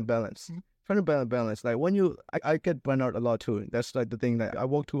to find a balance. Trying to find a balance. Like when I get burned out a lot too. That's like the thing that I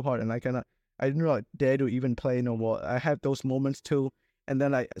work too hard and I do not dare to even play no more. I have those moments too. And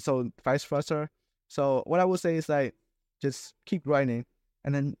then like, so vice versa. So what I would say is like, just keep grinding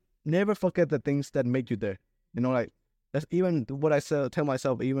and then never forget the things that make you there. Like that's even what I tell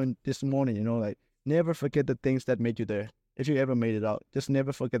myself even this morning, like never forget the things that made you there. If you ever made it out, just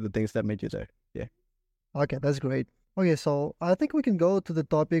never forget the things that made you there. Yeah. Okay, that's great. Okay, so I think we can go to the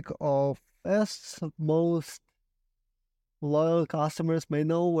topic of, as most loyal customers may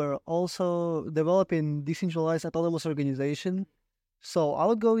know, we're also developing decentralized autonomous organization. So I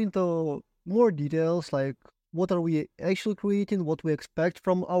would go into more details like what are we actually creating, what we expect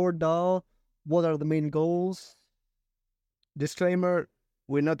from our DAO, what are the main goals. Disclaimer,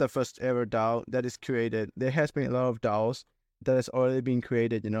 we're not the first ever DAO that is created. There has been a lot of DAOs that has already been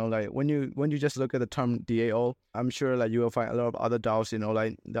created, like when you just look at the term DAO, I'm sure like you will find a lot of other DAOs,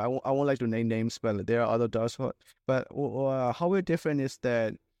 like I won't like to name names, but there are other DAOs. But how we're different is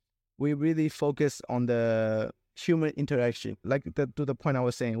that we really focus on the human interaction, like to the point I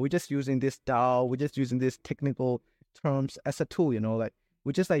was saying. We're just using this DAO, we're just using these technical terms as a tool, like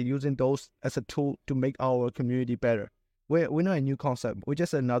we're just like using those as a tool to make our community better. We're not a new concept. We're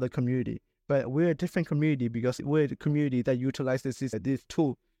just another community. But we're a different community because we're the community that utilizes this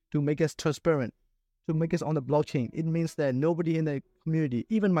tool to make us transparent, to make us on the blockchain. It means that nobody in the community,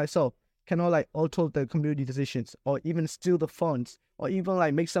 even myself, cannot like alter the community decisions or even steal the funds or even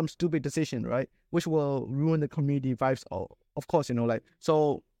like make some stupid decision, right? Which will ruin the community vibes. Of course, like,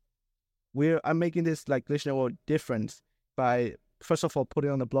 so I'm making this like glacial difference by first of all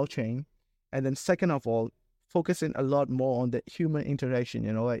putting on the blockchain, and then second of all focusing a lot more on the human interaction.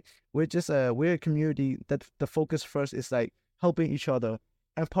 Like we're a community that the focus first is like helping each other,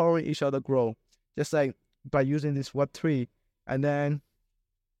 empowering each other grow, just like by using this Web3. And then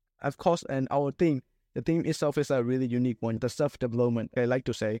of course, and the theme itself is a really unique one, the self-development, I like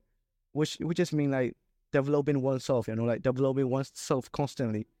to say, which just mean like developing oneself, like developing oneself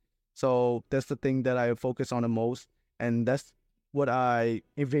constantly. So that's the thing that I focus on the most, and that's what I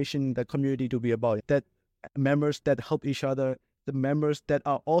envision the community to be about. That members that help each other, the members that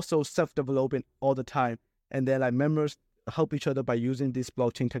are also self-developing all the time, and then like members help each other by using this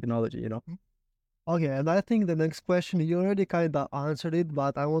blockchain technology. Okay, and I think the next question, you already kind of answered it,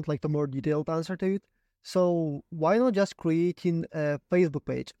 but I want like the more detailed answer to it. So why not just creating a Facebook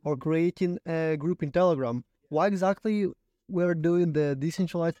page or creating a group in Telegram? Why exactly we're doing the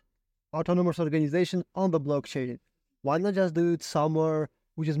decentralized autonomous organization on the blockchain? Why not just do it somewhere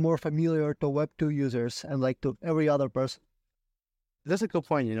which is more familiar to Web2 users and like to every other person? That's a good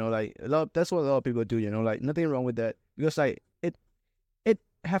point, like that's what a lot of people do, like nothing wrong with that because like it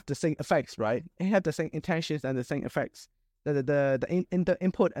have the same effects, right? It have the same intentions and the same effects. The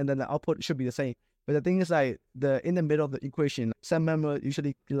input and then the output should be the same. But the thing is like the in the middle of the equation, some member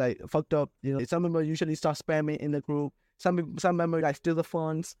usually like fucked up, some member usually start spamming in the group. Some member like steal the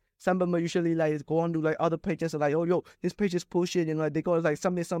funds. Some member usually like go on to like other pages like, oh yo, this page is bullshit, like they go like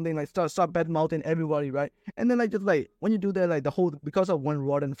something like start bad mouthing everybody, right? And then like just like when you do that, like the whole because of one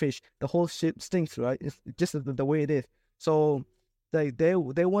rotten fish, the whole ship stinks, right? It's just the way it is. So like there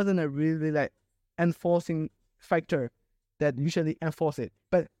wasn't a really like enforcing factor that usually enforce it.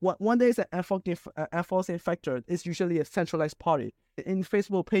 But one day is an enforcing factor. It's usually a centralized party. In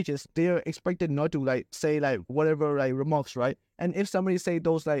Facebook pages, they're expected not to like say like whatever like remarks, right? And if somebody say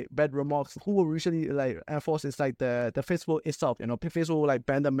those like bad remarks, who will usually like enforce is like the Facebook itself. Facebook will like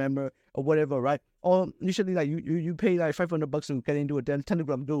ban the member or whatever, right? Or usually like you pay like $500 to get into a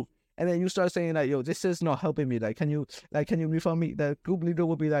Telegram group. And then you start saying like, yo, this is not helping me. Like, can you refund me? The group leader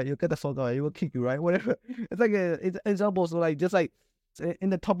will be like, yo, get the fuck out. He will kick you, right? Whatever. It's like it's example. So like, just like in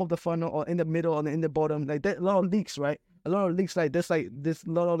the top of the funnel or in the middle or in the bottom, like there a lot of leaks, right? A lot of leaks like this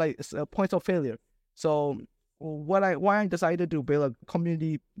lot of like points of failure. So why I decided to build a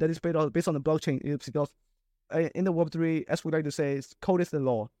community that is based on the blockchain is because in the Web3, as we like to say, is code is the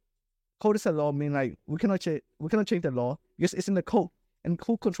law. Code is the law mean like we cannot change the law because it's in the code. And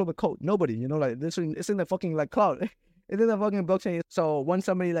who control the code? Nobody, like this it's in the fucking like cloud. It's in the fucking blockchain. So once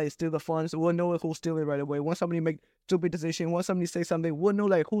somebody like steal the funds, we'll know who's stealing right away. Once somebody make stupid decision, once somebody say something, we'll know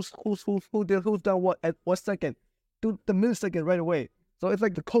like who's done what at what second, to the millisecond right away. So it's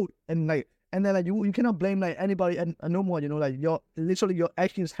like the code and then like you cannot blame like anybody and no more. Like your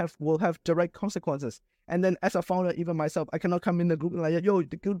actions will have direct consequences. And then as a founder, even myself, I cannot come in the group and like, yo,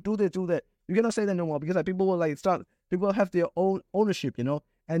 do this, do that. You cannot say that no more because like people will like start. People have their own ownership,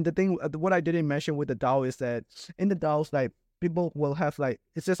 And the thing, what I didn't mention with the DAO is that in the DAOs, like people will have like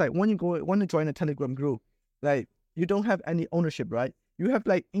it's just like when you join a Telegram group, like you don't have any ownership, right? You have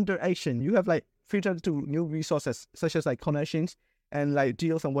like interaction, you have like filter to new resources such as like connections and like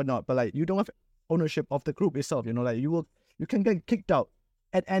deals and whatnot, but like you don't have ownership of the group itself. Like you can get kicked out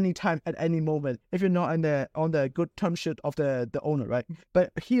at any time, at any moment, if you're not on the good term sheet of the owner, right?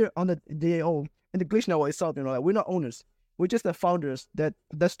 But here on the DAO, in the glitch network itself, like we're not owners. We're just the founders that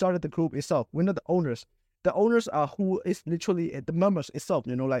started the group itself. We're not the owners. The owners are who is literally the members itself,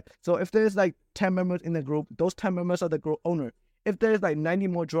 like so if there's like 10 members in the group, those 10 members are the group owner. If there's like 90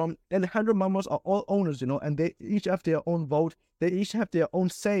 more drum, then 100 members are all owners, and they each have their own vote. They each have their own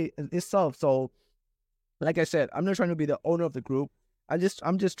say in itself. So like I said, I'm not trying to be the owner of the group.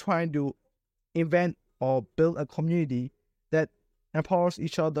 I'm just trying to invent or build a community that empowers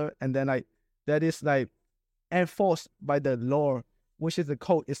each other and then like that is like enforced by the law, which is the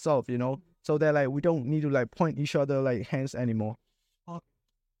code itself, so that like we don't need to like point each other like hands anymore.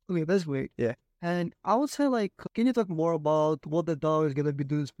 Okay, that's great. Yeah. And I would say like, can you talk more about what the DAO is gonna be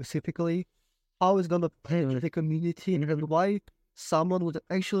doing specifically? How it's gonna benefit the community and why someone would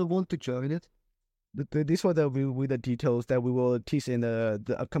actually want to join it? These were the details that we will tease in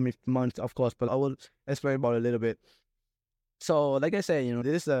the upcoming months, of course, but I will explain about it a little bit. So, like I said,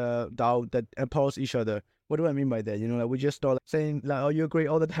 this is a DAO that empowers each other. What do I mean by that? Like we just start saying like, "Oh, you're great"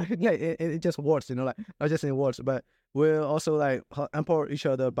 all the time. Like it just works, like not just in words, but we're also like empower each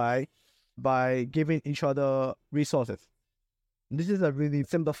other by giving each other resources. This is a really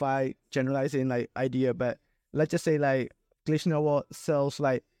simplified, generalizing like idea, but let's just say like Glitch Network sells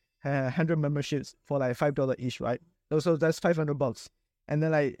like 100 memberships for like $5 each, right? So that's $500, and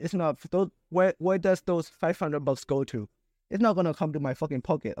then like it's not where does those $500 go to? It's not gonna come to my fucking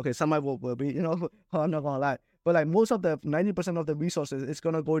pocket. Okay, some will be, I'm not gonna lie. But like most of the 90% of the resources is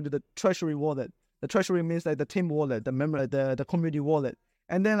gonna go into the treasury wallet. The treasury means like the team wallet, the member, the community wallet.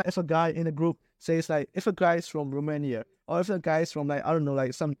 And then like, if a guy in a group says like, if a guy is from Romania or if a guy is from like, I don't know,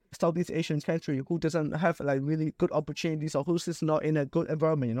 like some Southeast Asian country who doesn't have like really good opportunities or who's just not in a good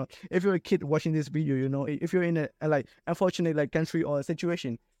environment, if you're a kid watching this video, if you're in a like unfortunate like country or a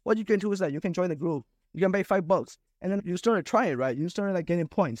situation, what you can do is like you can join the group. You can pay $5. And then you started trying, right? You started like getting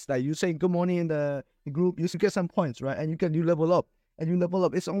points. Like you say good morning in the group, you get some points, right? And you level up. And you level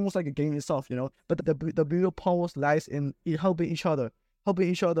up. It's almost like a game itself, But the real power lies in helping each other. helping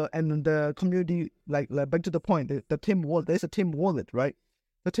each other, and the community, like back to the point, the team wallet, there's a team wallet, right?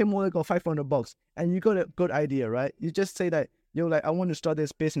 The team wallet got $500, and you got a good idea, right? You just say that, like, I want to start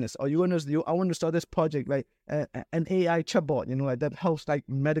this business, or I want to start this project, like an AI chatbot, like that helps like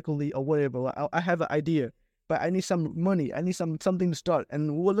medically or whatever. Like, I have an idea, but I need some money, I need something to start,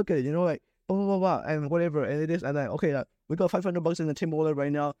 and we'll look at it, like blah blah blah, blah and whatever, and it is, and like, okay, we got $500 in the team wallet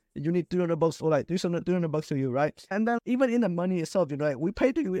right now. You need $300 or like $300 to you, right? And then even in the money itself, like we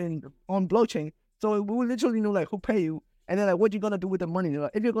pay to you on blockchain, so we will literally know like who pay you. And then like, what you gonna do with the money?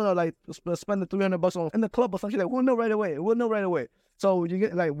 Like, if you're gonna like spend the $300 on in the club or something, like we'll know right away. We'll know right away. So you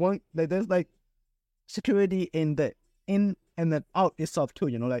get like there's like security in and the out itself too.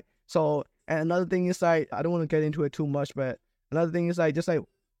 Like, so. And another thing is like, I don't want to get into it too much, but another thing is like, just like,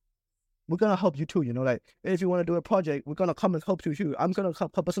 we're gonna help you too, like if you want to do a project, we're gonna come and help you too. I'm gonna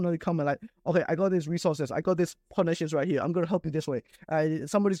personally come and like, okay, I got these resources, I got these partnerships right here, I'm gonna help you this way.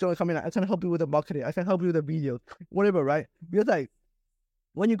 Somebody's gonna come in, I can help you with the marketing, I can help you with the video, whatever, right? Because like,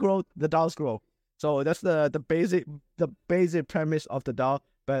 when you grow, the DAOs grow. So that's the basic premise of the DAO.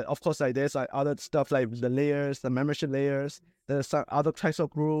 But of course, like there's like other stuff like the layers, the membership layers. There's some other types of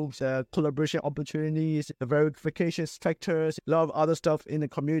groups, collaboration opportunities, the verification factors, a lot of other stuff in the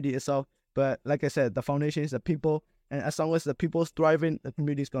community itself. But like I said, the foundation is the people, and as long as the people's thriving, the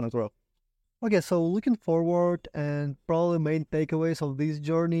community is gonna grow. Okay, so looking forward and probably main takeaways of this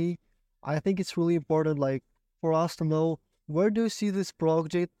journey, I think it's really important, like, for us to know, where do you see this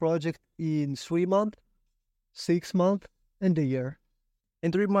project in 3 months, 6 months, and a year?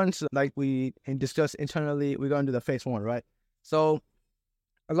 In 3 months, like we discussed internally, we're gonna do the phase 1, right? So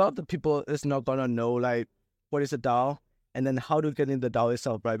a lot of the people is not gonna know like what is a DAO, and then how to get in the DAO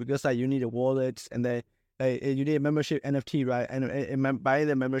itself, right? Because like you need a wallet, and then you need a membership NFT, right? And buying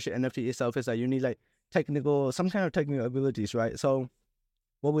the membership NFT itself is like you need like some kind of technical abilities, right? So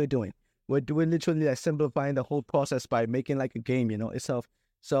what we're doing, we're literally like simplifying the whole process by making like a game, itself.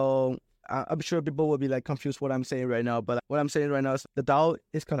 So I'm sure people will be like confused what I'm saying right now, but what I'm saying right now is the DAO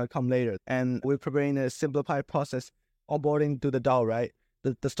is gonna come later, and we're preparing a simplified process onboarding to the DAO, right?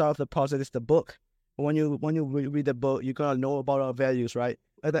 The start of the process is the book. When you read the book, you're gonna know about our values, right?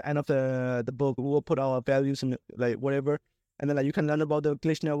 At the end of the book, we will put our values in like whatever, and then like you can learn about the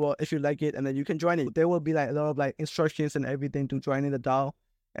glitch network if you like it, and then you can join it. There will be like a lot of like instructions and everything to join in the DAO,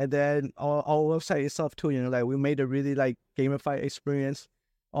 and then our website itself too. Like we made a really like gamified experience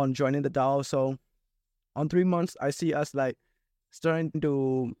on joining the DAO. So on 3 months, I see us like starting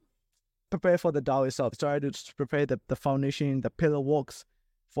to prepare for the DAO itself, started to prepare the foundation, the pillar works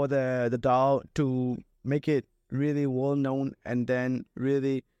for the DAO to make it really well known, and then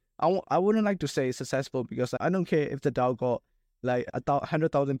really, I wouldn't like to say successful, because I don't care if the DAO got like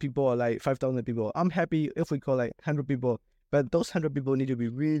 100,000 people or like 5,000 people. I'm happy if we got like 100 people, but those 100 people need to be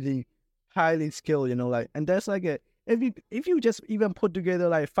really highly skilled, like, and that's like if you just even put together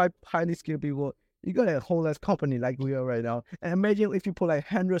like 5 highly skilled people, you got a whole ass company like we are right now. And imagine if you put like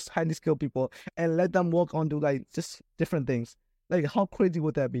hundreds highly skilled people and let them work on do like just different things. Like how crazy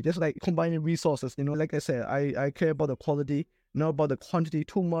would that be? Just like combining resources, like I said, I care about the quality, not about the quantity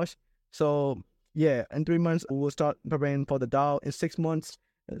too much. So yeah, in 3 months we will start preparing for the DAO. In 6 months,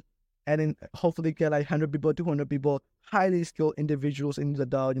 and then hopefully get like 100 people, 200 people, highly skilled individuals in the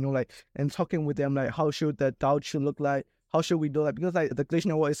DAO, like, and talking with them like how should the DAO should look like, how should we do that? Because like the Glitch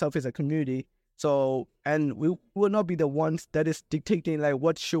Network itself is a community. So, and we will not be the ones that is dictating like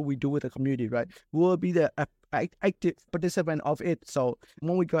what should we do with the community, right? We will be the active participant of it. So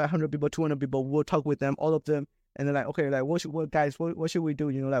when we got 100 people, 200 people, we'll talk with them, all of them, and then like, okay, like what should we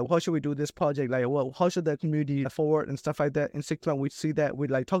do? Like how should we do this project? Like how should the community forward and stuff like that? In 6 months, we see that with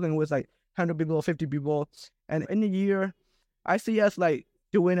like talking with like 100 people or 50 people, and in a year, I see us like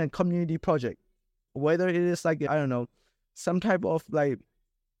doing a community project, whether it is like, I don't know, some type of like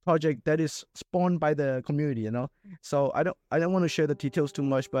project that is spawned by the community, So I don't want to share the details too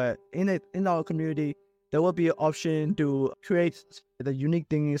much, but in our community, there will be an option to create. The unique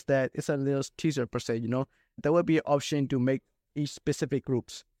thing is that it's a little teaser per se, There will be an option to make each specific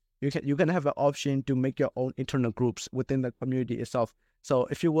groups. You can have an option to make your own internal groups within the community itself. So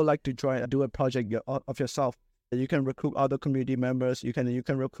if you would like to try and do a project of yourself, you can recruit other community members. You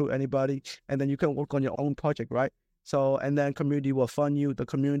can recruit anybody, and then you can work on your own project, right? So, and then community will fund you. The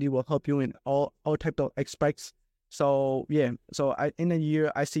community will help you in all types of aspects. So yeah, so in a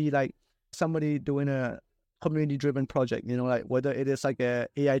year, I see like somebody doing a community-driven project, like whether it is like a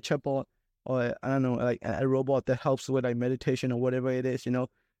AI chatbot or I don't know, like a robot that helps with like meditation or whatever it is,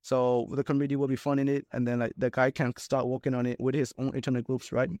 So the community will be funding it, and then like the guy can start working on it with his own internal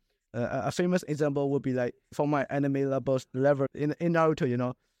groups, right? A famous example would be like for my anime level in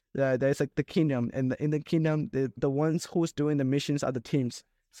Naruto, there's like the kingdom, and in the kingdom, the ones who's doing the missions are the teams.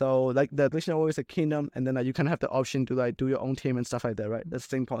 So like the mission always a kingdom, and then like, you can have the option to like do your own team and stuff like that, right? That's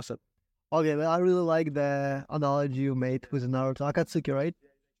the same concept. Okay, well, I really like the analogy you made with Naruto Akatsuki, right?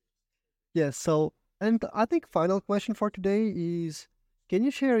 Yes, so, and I think final question for today is, can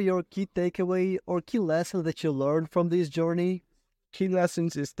you share your key takeaway or key lesson that you learned from this journey? Key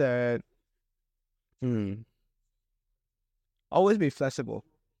lessons is that always be flexible.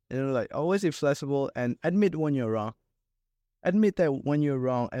 Like always be flexible and admit when you're wrong. Admit that when you're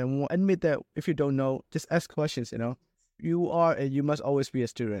wrong, and admit that if you don't know, just ask questions. You are and you must always be a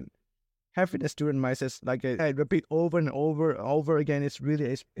student. Having a student mindset, like I repeat over and over and over again, is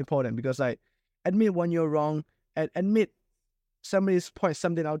important, because like admit when you're wrong and admit somebody's point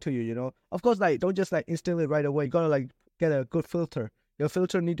something out to you. Of course, like don't just like instantly right away. You gotta like get a good filter. Your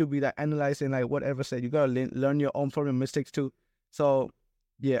filter need to be like analyzing like whatever said. You gotta learn your own from your mistakes too. So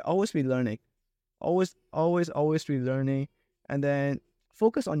yeah, always be learning. Always be learning, and then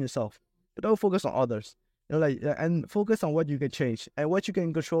focus on yourself. Don't focus on others. And focus on what you can change and what you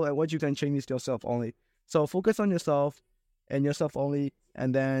can control, and what you can change is yourself only. So focus on yourself and yourself only,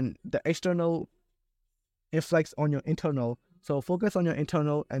 and then the external reflects on your internal. So focus on your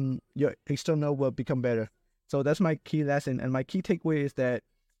internal, and your external will become better. So that's my key lesson, and my key takeaway is that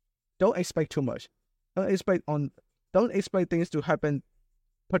don't expect too much. Don't expect things to happen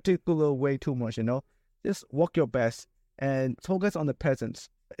particular way too much. Just work your best and focus on the present.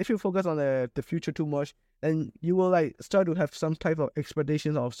 If you focus on the future too much, then you will like start to have some type of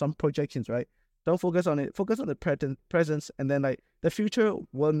expectations or some projections, right? Don't focus on it. Focus on the presence, and then like the future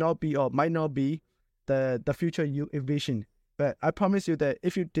will not be or might not be the future you envision. But I promise you that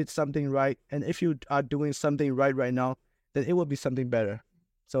if you did something right, and if you are doing something right now, then it will be something better.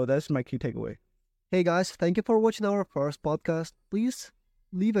 So that's my key takeaway. Hey guys, thank you for watching our first podcast. Please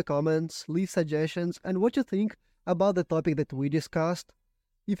leave a comments, leave suggestions, and what you think about the topic that we discussed.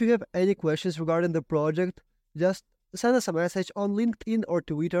 If you have any questions regarding the project, just send us a message on LinkedIn or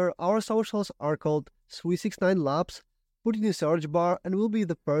Twitter. Our socials are called 369 Labs. Put it in the search bar and we'll be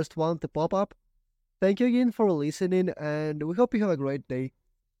the first one to pop up. Thank you again for listening, and we hope you have a great day.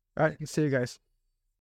 All right, see you guys.